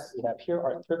different pests we have here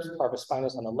are Thrips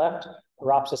parvispinus on the left,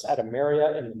 Thrips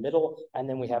adamaria in the middle, and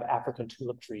then we have African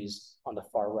tulip trees on the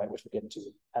far right, which we'll get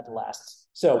to at the last.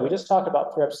 So we just talked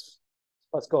about Thrips.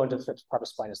 Let's go into Thrips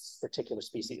parvispinus, this particular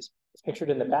species. It's pictured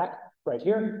in the back right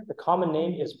here. The common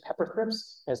name is pepper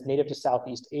thrips, and it's native to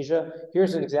Southeast Asia.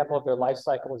 Here's an example of their life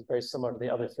cycle. It's very similar to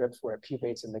the other thrips, where it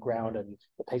pupates in the ground, and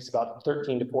it takes about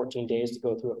 13 to 14 days to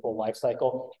go through a full life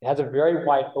cycle. It has a very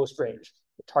wide host range.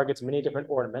 It targets many different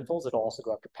ornamentals. It'll also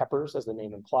go after peppers, as the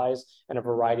name implies, and a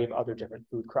variety of other different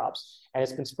food crops. And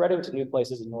it's been spreading to new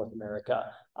places in North America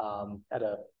at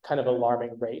a kind of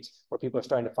alarming rate, where people are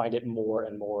starting to find it more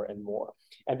and more and more.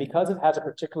 And because it has a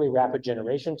particularly rapid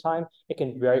generation time, it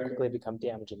can very quickly become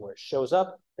damaging. Where it shows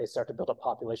up, they start to build up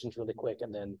populations really quick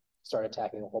and then start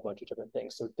attacking a whole bunch of different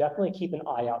things. So definitely keep an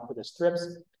eye out for this thrips.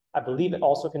 I believe it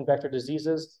also can vector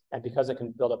diseases, and because it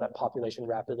can build up that population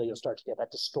rapidly, you'll start to get that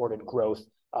distorted growth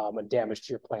and damage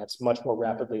to your plants much more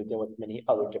rapidly than with many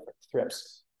other different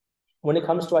thrips. When it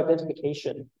comes to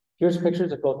identification, here's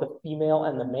pictures of both the female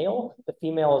and the male. The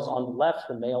female is on the left,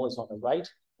 the male is on the right.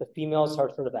 The females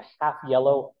are sort of a half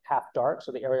yellow, half dark.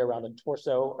 So the area around the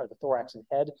torso or the thorax and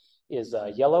head is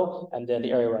yellow, and then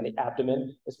the area around the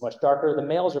abdomen is much darker. The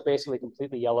males are basically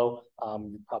completely yellow.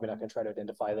 You're probably not going to try to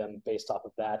identify them based off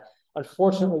of that.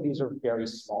 Unfortunately, these are very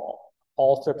small.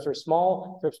 All thrips are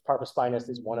small. Thrips parvispinus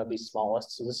is one of the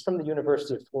smallest. So this is from the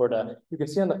University of Florida. You can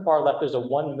see on the far left, there's a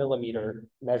 1 millimeter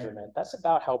measurement. That's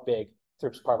about how big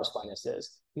Thrips parvispinus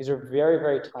is. These are very,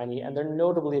 very tiny, and they're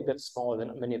notably a bit smaller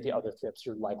than many of the other thrips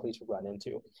you're likely to run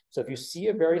into. So if you see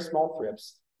a very small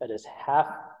thrips that is half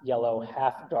yellow,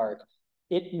 half dark,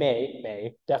 it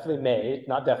definitely may,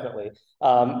 not definitely,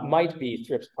 might be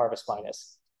Thrips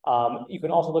parvispinus. You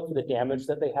can also look for the damage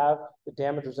that they have. The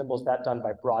damage resembles that done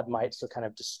by broad mite, so kind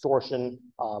of distortion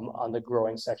on the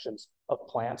growing sections of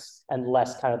plants, and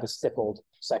less kind of the stippled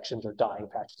sections or dying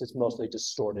patches. It's mostly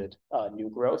distorted new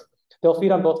growth. They'll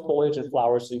feed on both foliage and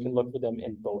flowers, so you can look for them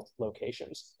in both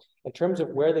locations. In terms of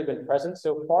where they've been present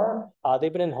so far,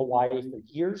 they've been in Hawaii for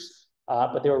years,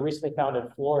 but they were recently found in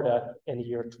Florida in the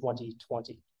year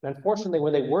 2020. And unfortunately,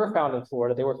 when they were found in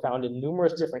Florida, they were found in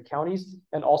numerous different counties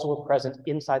and also were present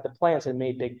inside the plants and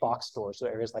made big box stores. So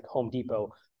areas like Home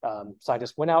Depot,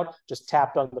 scientists went out, just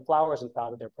tapped on the flowers and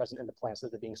found that they're present in the plants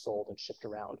that are being sold and shipped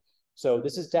around. So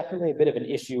this is definitely a bit of an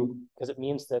issue because it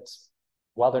means that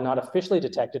while they're not officially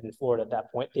detected in Florida at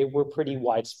that point, they were pretty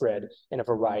widespread in a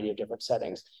variety of different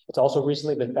settings. It's also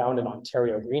recently been found in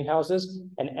Ontario greenhouses,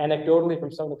 and anecdotally from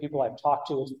some of the people I've talked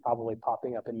to, it's probably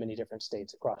popping up in many different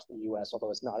states across the US, although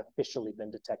it's not officially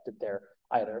been detected there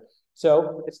either.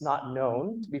 So it's not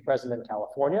known to be present in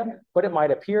California, but it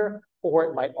might appear, or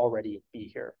it might already be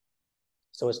here.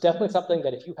 So it's definitely something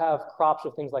that if you have crops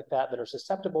or things like that that are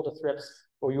susceptible to thrips,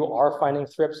 or you are finding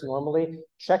thrips normally,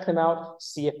 check them out,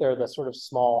 see if they're the sort of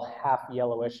small, half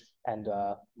yellowish and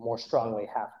more strongly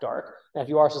half dark. And if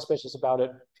you are suspicious about it,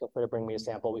 feel free to bring me a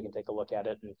sample. We can take a look at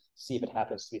it and see if it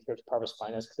happens to be Thrips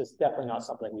parvispinus, because it's definitely not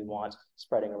something we want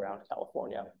spreading around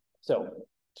California. So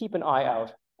keep an eye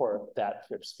out for that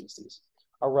Thrips species.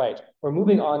 All right, we're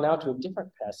moving on now to a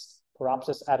different pest,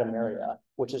 Parvispinus adamaria,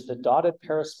 which is the dotted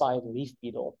paraspine leaf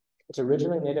beetle. It's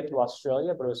originally native to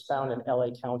Australia, but it was found in LA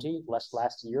County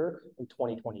last year in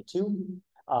 2022.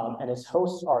 And its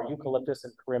hosts are eucalyptus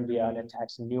and corymbia, and it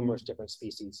attacks numerous different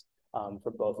species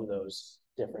for both of those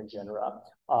different genera.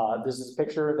 This is a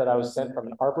picture that I was sent from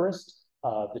an arborist.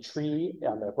 The tree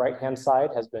on the right-hand side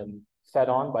has been fed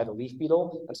on by the leaf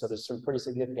beetle, and so there's some pretty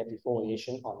significant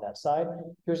defoliation on that side.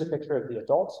 Here's a picture of the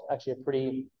adult, actually a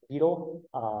pretty beetle,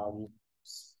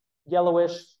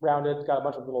 yellowish, rounded, got a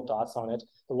bunch of little dots on it.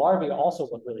 The larvae also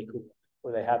look really cool,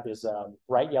 where they have this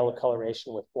bright yellow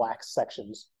coloration with black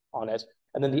sections on it.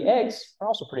 And then the eggs are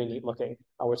also pretty neat looking,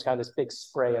 where it's kind of this big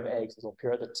spray of eggs that will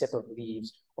appear at the tip of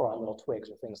leaves or on little twigs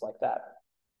or things like that.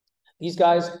 These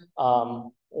guys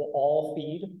will all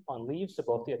feed on leaves, so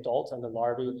both the adults and the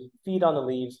larvae feed on the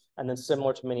leaves, and then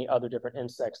similar to many other different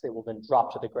insects, they will then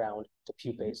drop to the ground to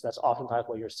pupate. So that's oftentimes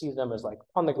where you'll see them is like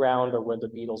on the ground or where the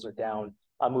beetles are down,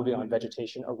 moving on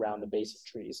vegetation around the base of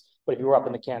trees. But if you were up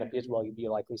in the canopy as well, you'd be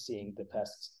likely seeing the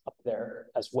pests up there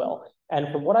as well.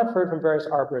 And from what I've heard from various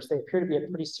arborists, they appear to be a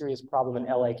pretty serious problem in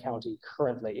LA County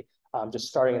currently. Just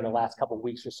starting in the last couple of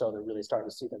weeks or so, they're really starting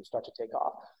to see them start to take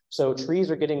off. So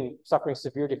trees are suffering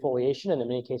severe defoliation, and in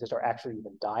many cases are actually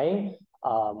even dying,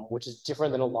 which is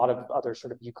different than a lot of other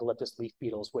sort of eucalyptus leaf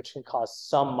beetles, which can cause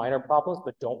some minor problems,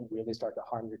 but don't really start to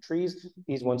harm your trees.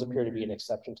 These ones appear to be an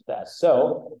exception to that.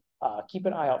 So keep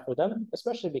an eye out for them,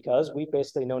 especially because we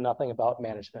basically know nothing about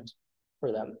management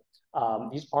for them.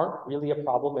 These aren't really a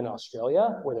problem in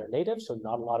Australia where they're native, so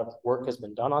not a lot of work has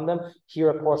been done on them. Here,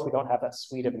 of course, we don't have that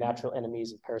suite of natural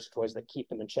enemies and parasitoids that keep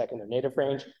them in check in their native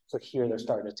range. So here they're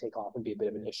starting to take off and be a bit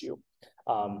of an issue.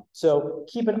 So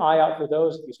keep an eye out for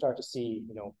those. If you start to see,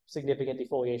 significant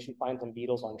defoliation, find some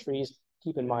beetles on trees,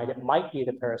 keep in mind it might be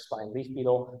the paraspine leaf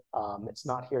beetle. It's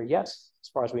not here yet, as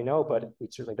far as we know, but we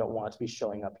certainly don't want it to be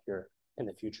showing up here in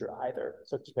the future either.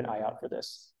 So keep an eye out for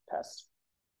this pest.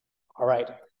 All right.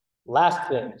 Last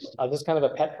thing, this is kind of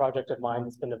a pet project of mine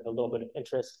that's been of a little bit of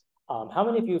interest. How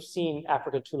many of you have seen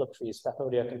African tulip trees,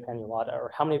 Spathodia campanulata,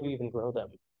 or how many of you even grow them?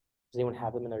 Does anyone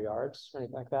have them in their yards or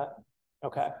anything like that?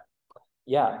 Okay.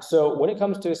 Yeah, so when it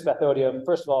comes to Spathodia,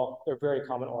 first of all, they're a very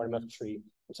common ornamental tree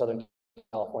in Southern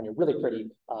California, really pretty.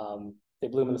 They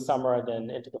bloom in the summer and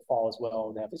then into the fall as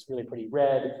well. They have these really pretty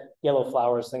red, yellow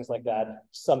flowers, things like that.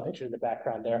 Some picture in the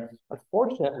background there.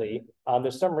 Unfortunately,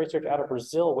 there's some research out of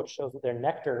Brazil which shows that their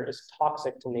nectar is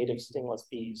toxic to native stingless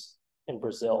bees in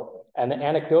Brazil. And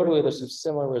anecdotally, there's some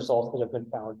similar results that have been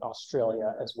found in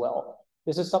Australia as well.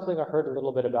 This is something I heard a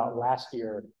little bit about last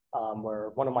year,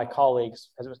 where one of my colleagues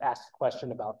was asked a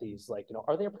question about these, like,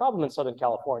 are they a problem in Southern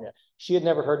California? She had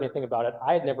never heard anything about it.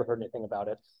 I had never heard anything about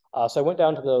it. So I went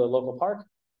down to the local park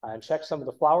and checked some of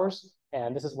the flowers,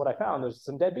 and this is what I found. There's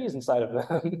some dead bees inside of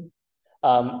them.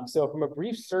 So from a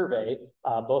brief survey,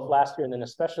 both last year and then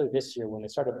especially this year when they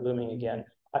started blooming again,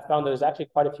 I found there's actually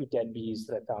quite a few dead bees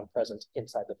that I found present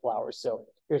inside the flowers. So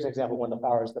here's an example of one of the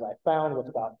flowers that I found with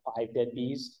about 5 dead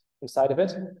bees inside of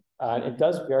it. It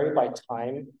does vary by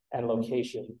time and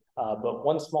location, but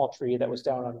one small tree that was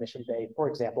down on Mission Bay, for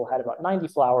example, had about 90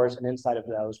 flowers, and inside of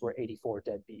those were 84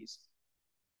 dead bees.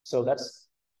 So that's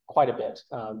quite a bit,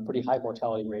 pretty high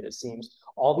mortality rate, it seems.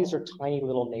 All these are tiny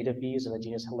little native bees in the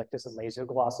genus Halictus and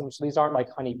Lasioglossum. So these aren't like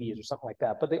honeybees or something like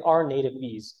that, but they are native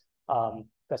bees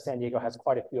that San Diego has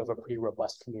quite a few of a pretty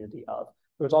robust community of.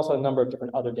 There's also a number of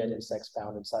different other dead insects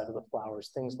found inside of the flowers,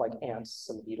 things like ants,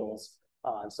 some beetles,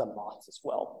 and some moths as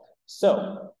well.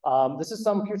 So this is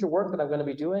some future work that I'm going to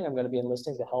be doing. I'm going to be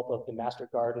enlisting the help of the master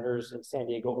gardeners in San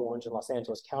Diego, Orange, and Los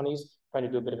Angeles counties, trying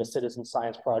to do a bit of a citizen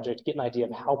science project, get an idea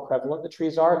of how prevalent the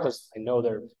trees are, because I know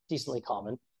they're decently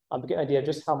common, to get an idea of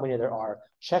just how many there are.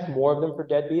 Check more of them for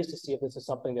dead bees to see if this is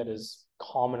something that is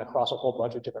common across a whole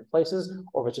bunch of different places,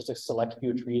 or if it's just a select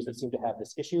few trees that seem to have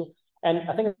this issue. And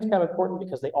I think it's kind of important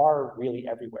because they are really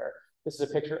everywhere. This is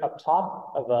a picture up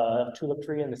top of a tulip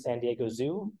tree in the San Diego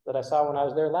Zoo that I saw when I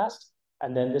was there last.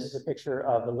 And then this is a picture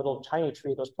of a little tiny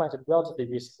tree that was planted relatively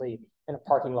recently in a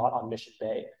parking lot on Mission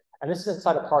Bay. And this is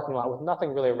inside a parking lot with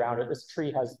nothing really around it. This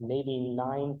tree has maybe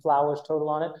 9 flowers total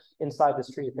on it. Inside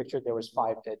this tree picture, there was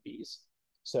 5 dead bees.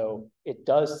 So it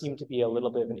does seem to be a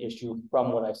little bit of an issue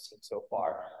from what I've seen so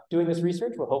far. Doing this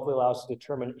research will hopefully allow us to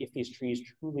determine if these trees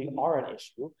truly are an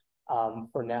issue.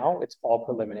 For now, it's all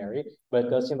preliminary, but it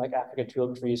does seem like African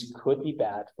tulip trees could be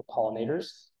bad for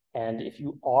pollinators. And if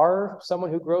you are someone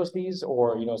who grows these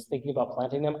or is thinking about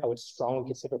planting them, I would strongly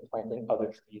consider planting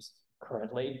other trees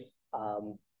currently.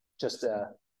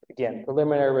 Again,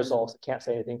 preliminary results, can't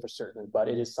say anything for certain, but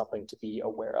it is something to be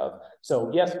aware of. So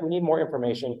yes, we need more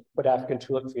information, but African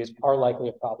tulip trees are likely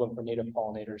a problem for native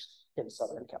pollinators in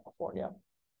Southern California.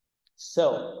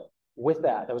 So with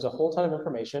that, there was a whole ton of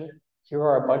information. Here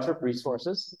are a bunch of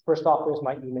resources. First off, there's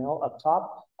my email up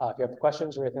top. If you have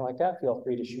questions or anything like that, feel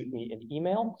free to shoot me an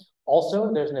email.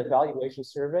 Also, there's an evaluation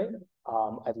survey.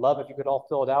 I'd love if you could all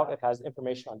fill it out. It has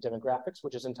information on demographics,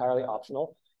 which is entirely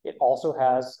optional. It also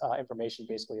has information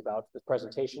basically about the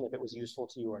presentation, if it was useful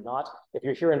to you or not. If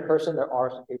you're here in person, there are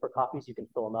some paper copies. You can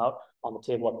fill them out on the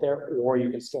table up there, or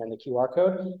you can scan the QR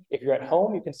code. If you're at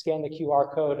home, you can scan the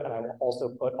QR code, and I will also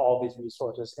put all these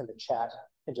resources in the chat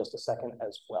in just a second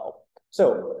as well.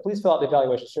 So please fill out the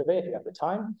evaluation survey if you have the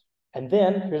time. And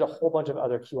then here's a whole bunch of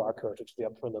other QR codes, which will be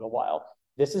up for a little while.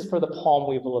 This is for the Palm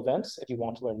Weevil events. If you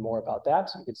want to learn more about that,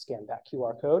 you can scan that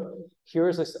QR code.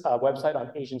 Here's this website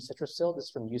on Asian Citrus Psyllid. This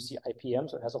is from UCIPM,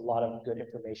 so it has a lot of good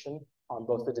information on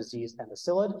both the disease and the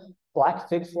psyllid. Black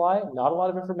fig fly, not a lot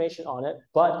of information on it,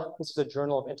 but this is a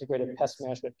Journal of Integrated Pest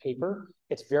Management paper.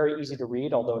 It's very easy to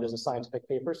read, although it is a scientific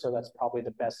paper, so that's probably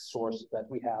the best source that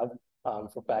we have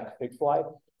for black fig fly.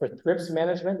 For thrips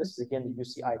management, this is again the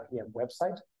UCIPM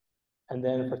website. And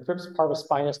then for Thrips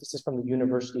parvispinus, this is from the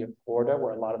University of Florida,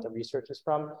 where a lot of the research is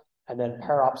from. And then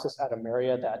Paropsis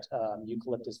adamaria, that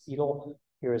eucalyptus beetle,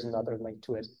 here is another link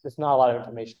to it. There's not a lot of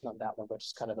information on that one, but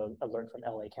just kind of an alert from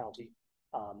LA County,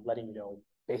 letting you know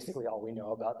basically all we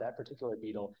know about that particular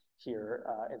beetle here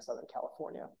in Southern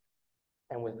California.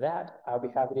 And with that, I'll be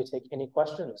happy to take any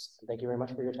questions. Thank you very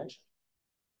much for your attention.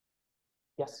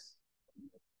 Yes.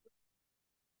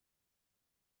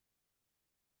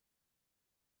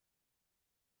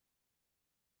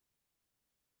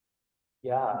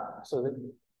 Yeah, so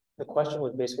the question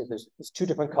was basically, there's 2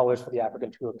 different colors for the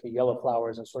African tulip, the yellow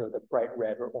flowers and sort of the bright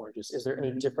red or oranges. Is there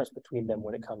any difference between them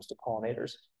when it comes to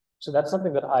pollinators? So that's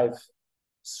something that I've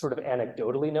sort of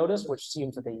anecdotally noticed, which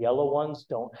seems that the yellow ones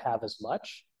don't have as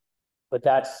much, but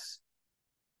that's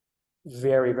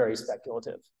very, very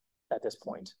speculative at this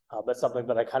point. That's something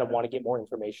that I kind of want to get more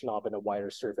information on in a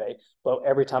wider survey. But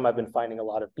every time I've been finding a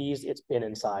lot of bees, it's been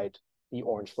inside the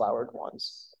orange flowered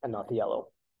ones and not the yellow,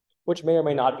 which may or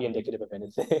may not be indicative of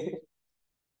anything.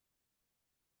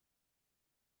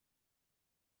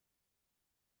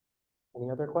 Any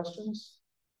other questions?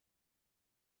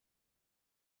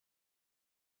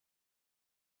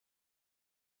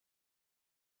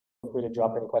 Feel free to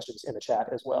drop any questions in the chat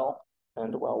as well.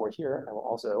 And while we're here, I will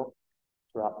also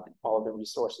drop all of the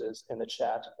resources in the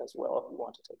chat as well if you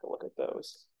want to take a look at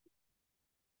those.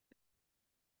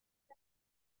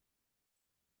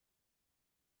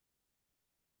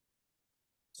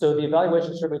 So the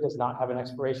evaluation survey does not have an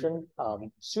expiration.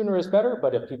 Sooner is better,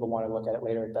 but if people want to look at it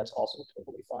later, that's also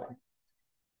totally fine.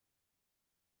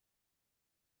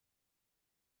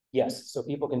 Yes, so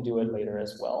people can do it later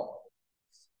as well.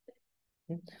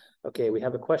 Okay, we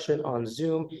have a question on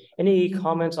Zoom. Any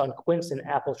comments on quince and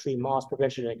apple tree moss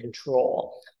prevention and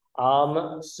control?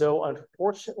 So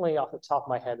unfortunately, off the top of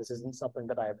my head, this isn't something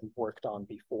that I've worked on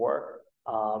before.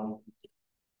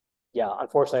 Yeah,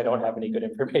 unfortunately, I don't have any good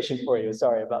information for you.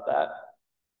 Sorry about that.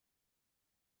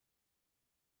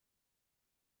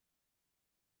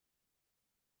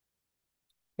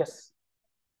 Yes.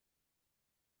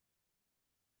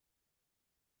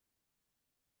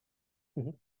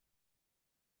 Mhm.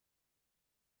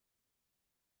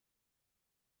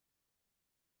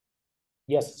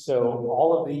 Yes, so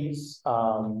all of these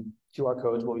QR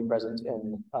codes will be present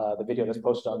in the video that's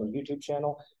posted on the YouTube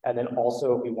channel. And then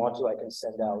also, if we want to, I can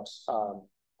send out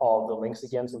all of the links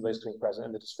again, so those can be present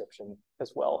in the description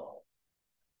as well.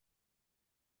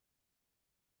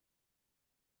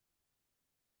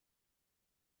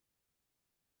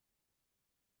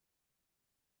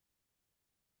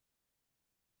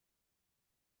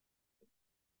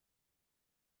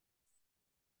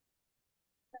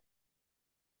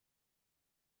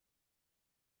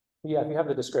 Yeah, if you have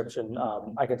the description,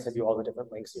 I can send you all the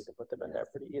different links. So you can put them in there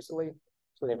pretty easily,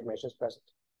 so the information is present.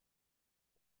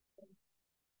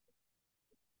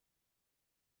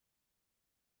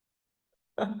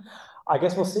 I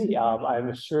guess we'll see.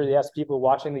 I'm sure, yes, people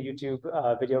watching the YouTube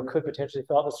video could potentially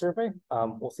fill out the survey.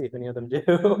 We'll see if any of them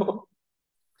do.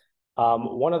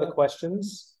 One of the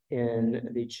questions in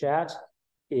the chat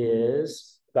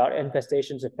is about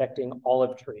infestations affecting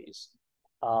olive trees.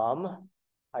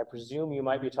 I presume you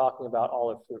might be talking about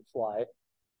olive fruit fly.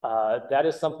 That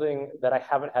is something that I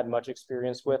haven't had much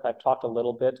experience with. I've talked a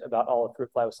little bit about olive fruit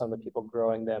fly with some of the people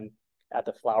growing them at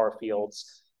the flower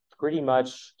fields. Pretty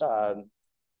much,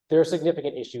 they're a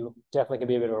significant issue, definitely can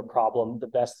be a bit of a problem. The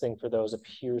best thing for those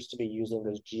appears to be using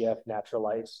those GF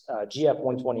Naturalites, GF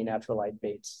 120 Naturalite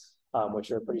baits, which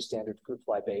are a pretty standard fruit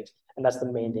fly bait. And that's the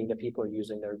main thing that people are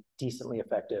using. They're decently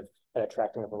effective at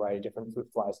attracting a variety of different fruit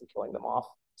flies and killing them off.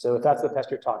 So if that's the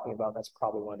pest you're talking about, that's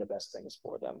probably one of the best things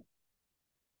for them.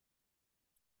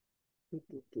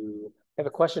 I have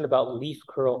a question about leaf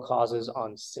curl causes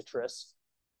on citrus.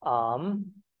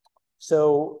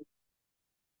 So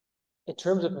in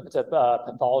terms of if it's a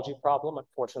pathology problem,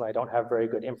 unfortunately, I don't have very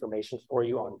good information for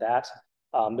you on that.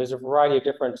 There's a variety of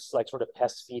different like sort of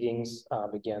pest feedings.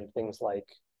 Again, things like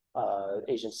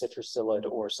Asian Citrus Psyllid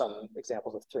or some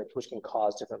examples of thrips, which can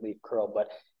cause different leaf curl. But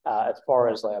as far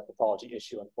as like a pathology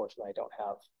issue, unfortunately, I don't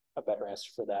have a better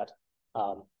answer for that.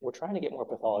 We're trying to get more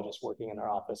pathologists working in our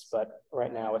office, but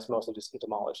right now it's mostly just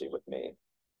entomology with me.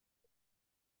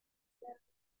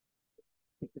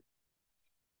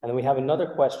 And then we have another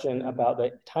question about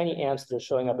the tiny ants that are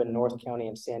showing up in North County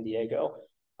and San Diego.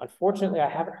 Unfortunately, I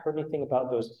haven't heard anything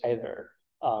about those either.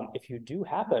 If you do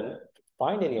happen to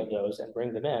find any of those and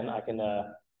bring them in, I can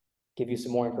give you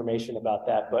some more information about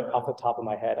that. But off the top of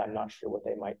my head, I'm not sure what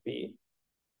they might be.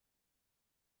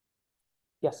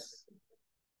 Yes.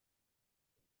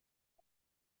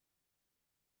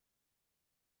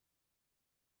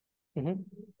 Mm-hmm.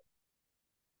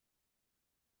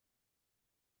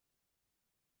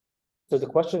 So the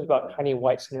question is about tiny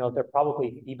white snails. They're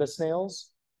probably Phoebus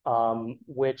snails,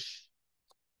 which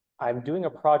I'm doing a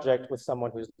project with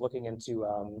someone who's looking into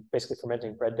basically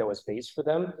fermenting bread dough as base for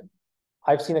them.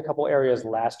 I've seen a couple areas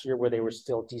last year where they were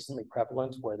still decently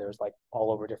prevalent, where there's like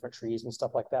all over different trees and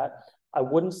stuff like that. I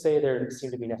wouldn't say they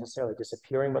seem to be necessarily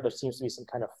disappearing, but there seems to be some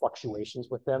kind of fluctuations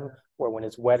with them, where when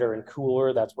it's wetter and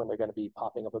cooler, that's when they're going to be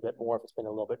popping up a bit more. If it's been a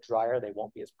little bit drier, they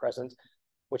won't be as present,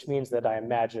 which means that I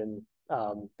imagine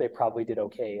they probably did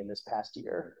okay in this past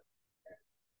year.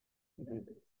 Mm-hmm.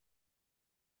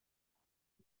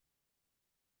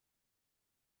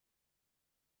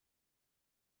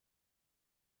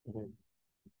 Mm-hmm.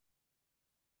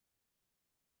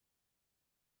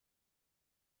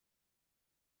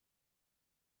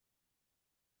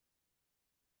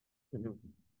 Mm-hmm.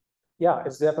 Yeah,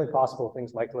 it's definitely possible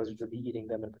things like lizards would be eating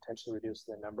them and potentially reduce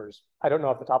their numbers. I don't know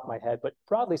off the top of my head, but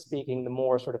broadly speaking, the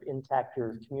more sort of intact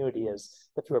your community is,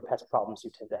 the fewer pest problems you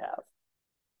tend to have.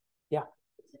 Yeah.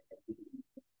 Is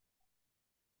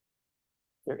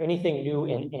there anything new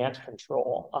in ant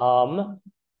control?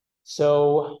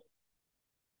 So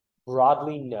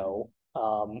broadly, no.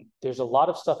 There's a lot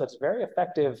of stuff that's very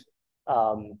effective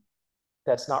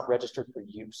that's not registered for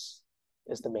use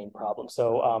is the main problem.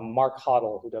 So Mark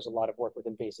Hoddle, who does a lot of work with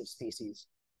invasive species,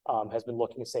 has been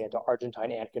looking, say, into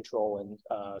Argentine ant control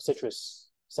and citrus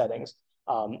settings.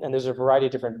 And there's a variety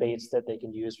of different baits that they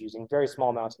can use using very small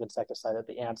amounts of insecticide that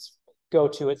the ants go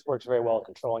to. It works very well at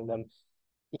controlling them.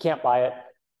 You can't buy it.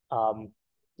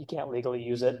 You can't legally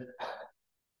use it,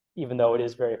 even though it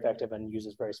is very effective and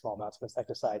uses very small amounts of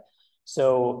insecticide.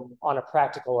 So on a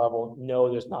practical level, no,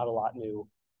 there's not a lot new,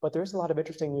 but there's a lot of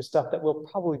interesting new stuff that will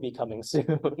probably be coming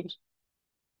soon.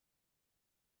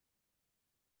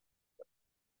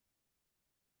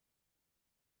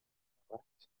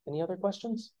 Any other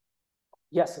questions?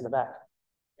 Yes, in the back.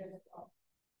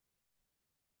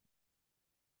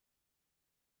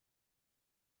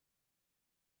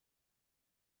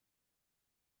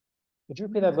 Could you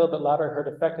repeat that a little bit louder? I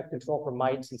heard effective control for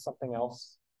mites and something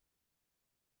else.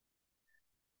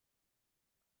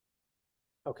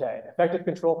 Okay, effective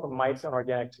control for mites on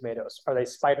organic tomatoes. Are they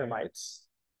spider mites?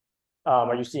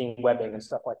 Are you seeing webbing and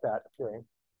stuff like that appearing?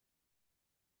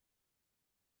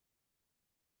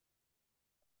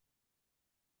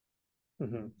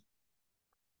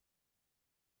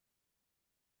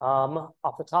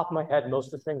 Off the top of my head,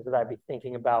 most of the things that I'd be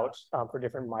thinking about for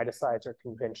different miticides are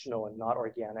conventional and not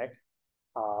organic.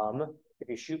 If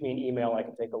you shoot me an email, I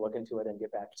can take a look into it and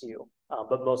get back to you.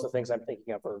 But most of the things I'm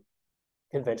thinking of are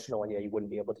conventional, and yeah, you wouldn't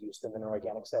be able to use them in an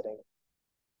organic setting.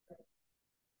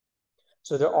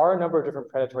 So there are a number of different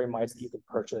predatory mites that you could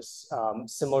purchase,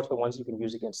 similar to the ones you can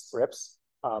use against thrips.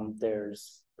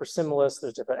 There's parvispinus,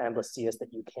 there's different amblyceus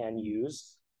that you can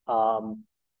use.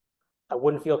 I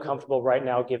wouldn't feel comfortable right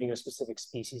now giving you a specific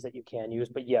species that you can use,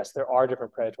 but yes, there are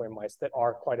different predatory mites that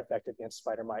are quite effective against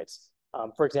spider mites.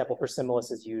 For example,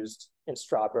 parvispinus is used in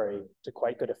strawberry to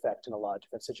quite good effect in a lot of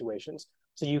different situations.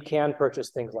 So you can purchase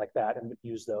things like that and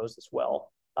use those as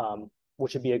well,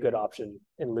 which would be a good option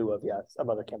in lieu of, of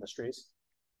other chemistries.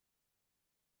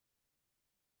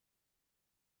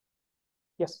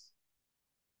 Yes.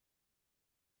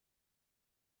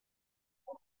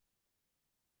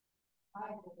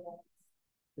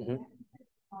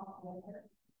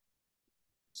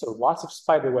 So lots of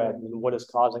spider web, and what is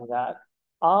causing that?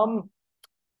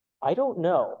 I don't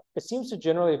know. It seems to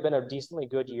generally have been a decently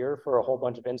good year for a whole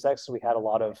bunch of insects. So we had a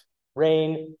lot of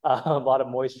rain, a lot of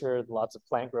moisture, lots of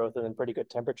plant growth, and then pretty good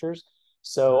temperatures.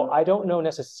 So I don't know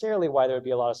necessarily why there would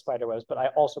be a lot of spider webs, but I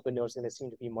also been noticing they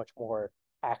seem to be much more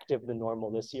active than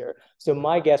normal this year. So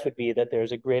my guess would be that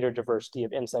there's a greater diversity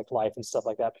of insect life and stuff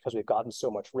like that because we've gotten so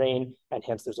much rain, and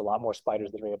hence there's a lot more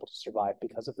spiders that are able to survive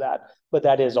because of that. But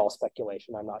that is all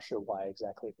speculation. I'm not sure why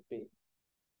exactly it would be.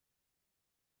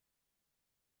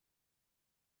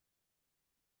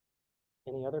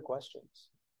 Any other questions?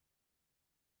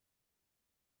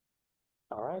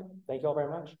 All right, thank you all very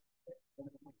much.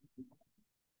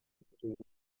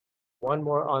 One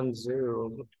more on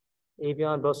Zoom.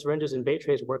 Avian, both syringes and bait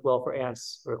trays work well for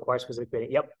ants, require specific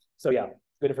baiting. Yep. So yeah,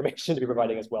 good information to be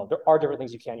providing as well. There are different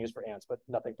things you can use for ants, but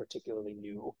nothing particularly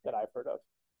new that I've heard of.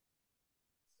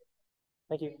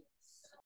 Thank you.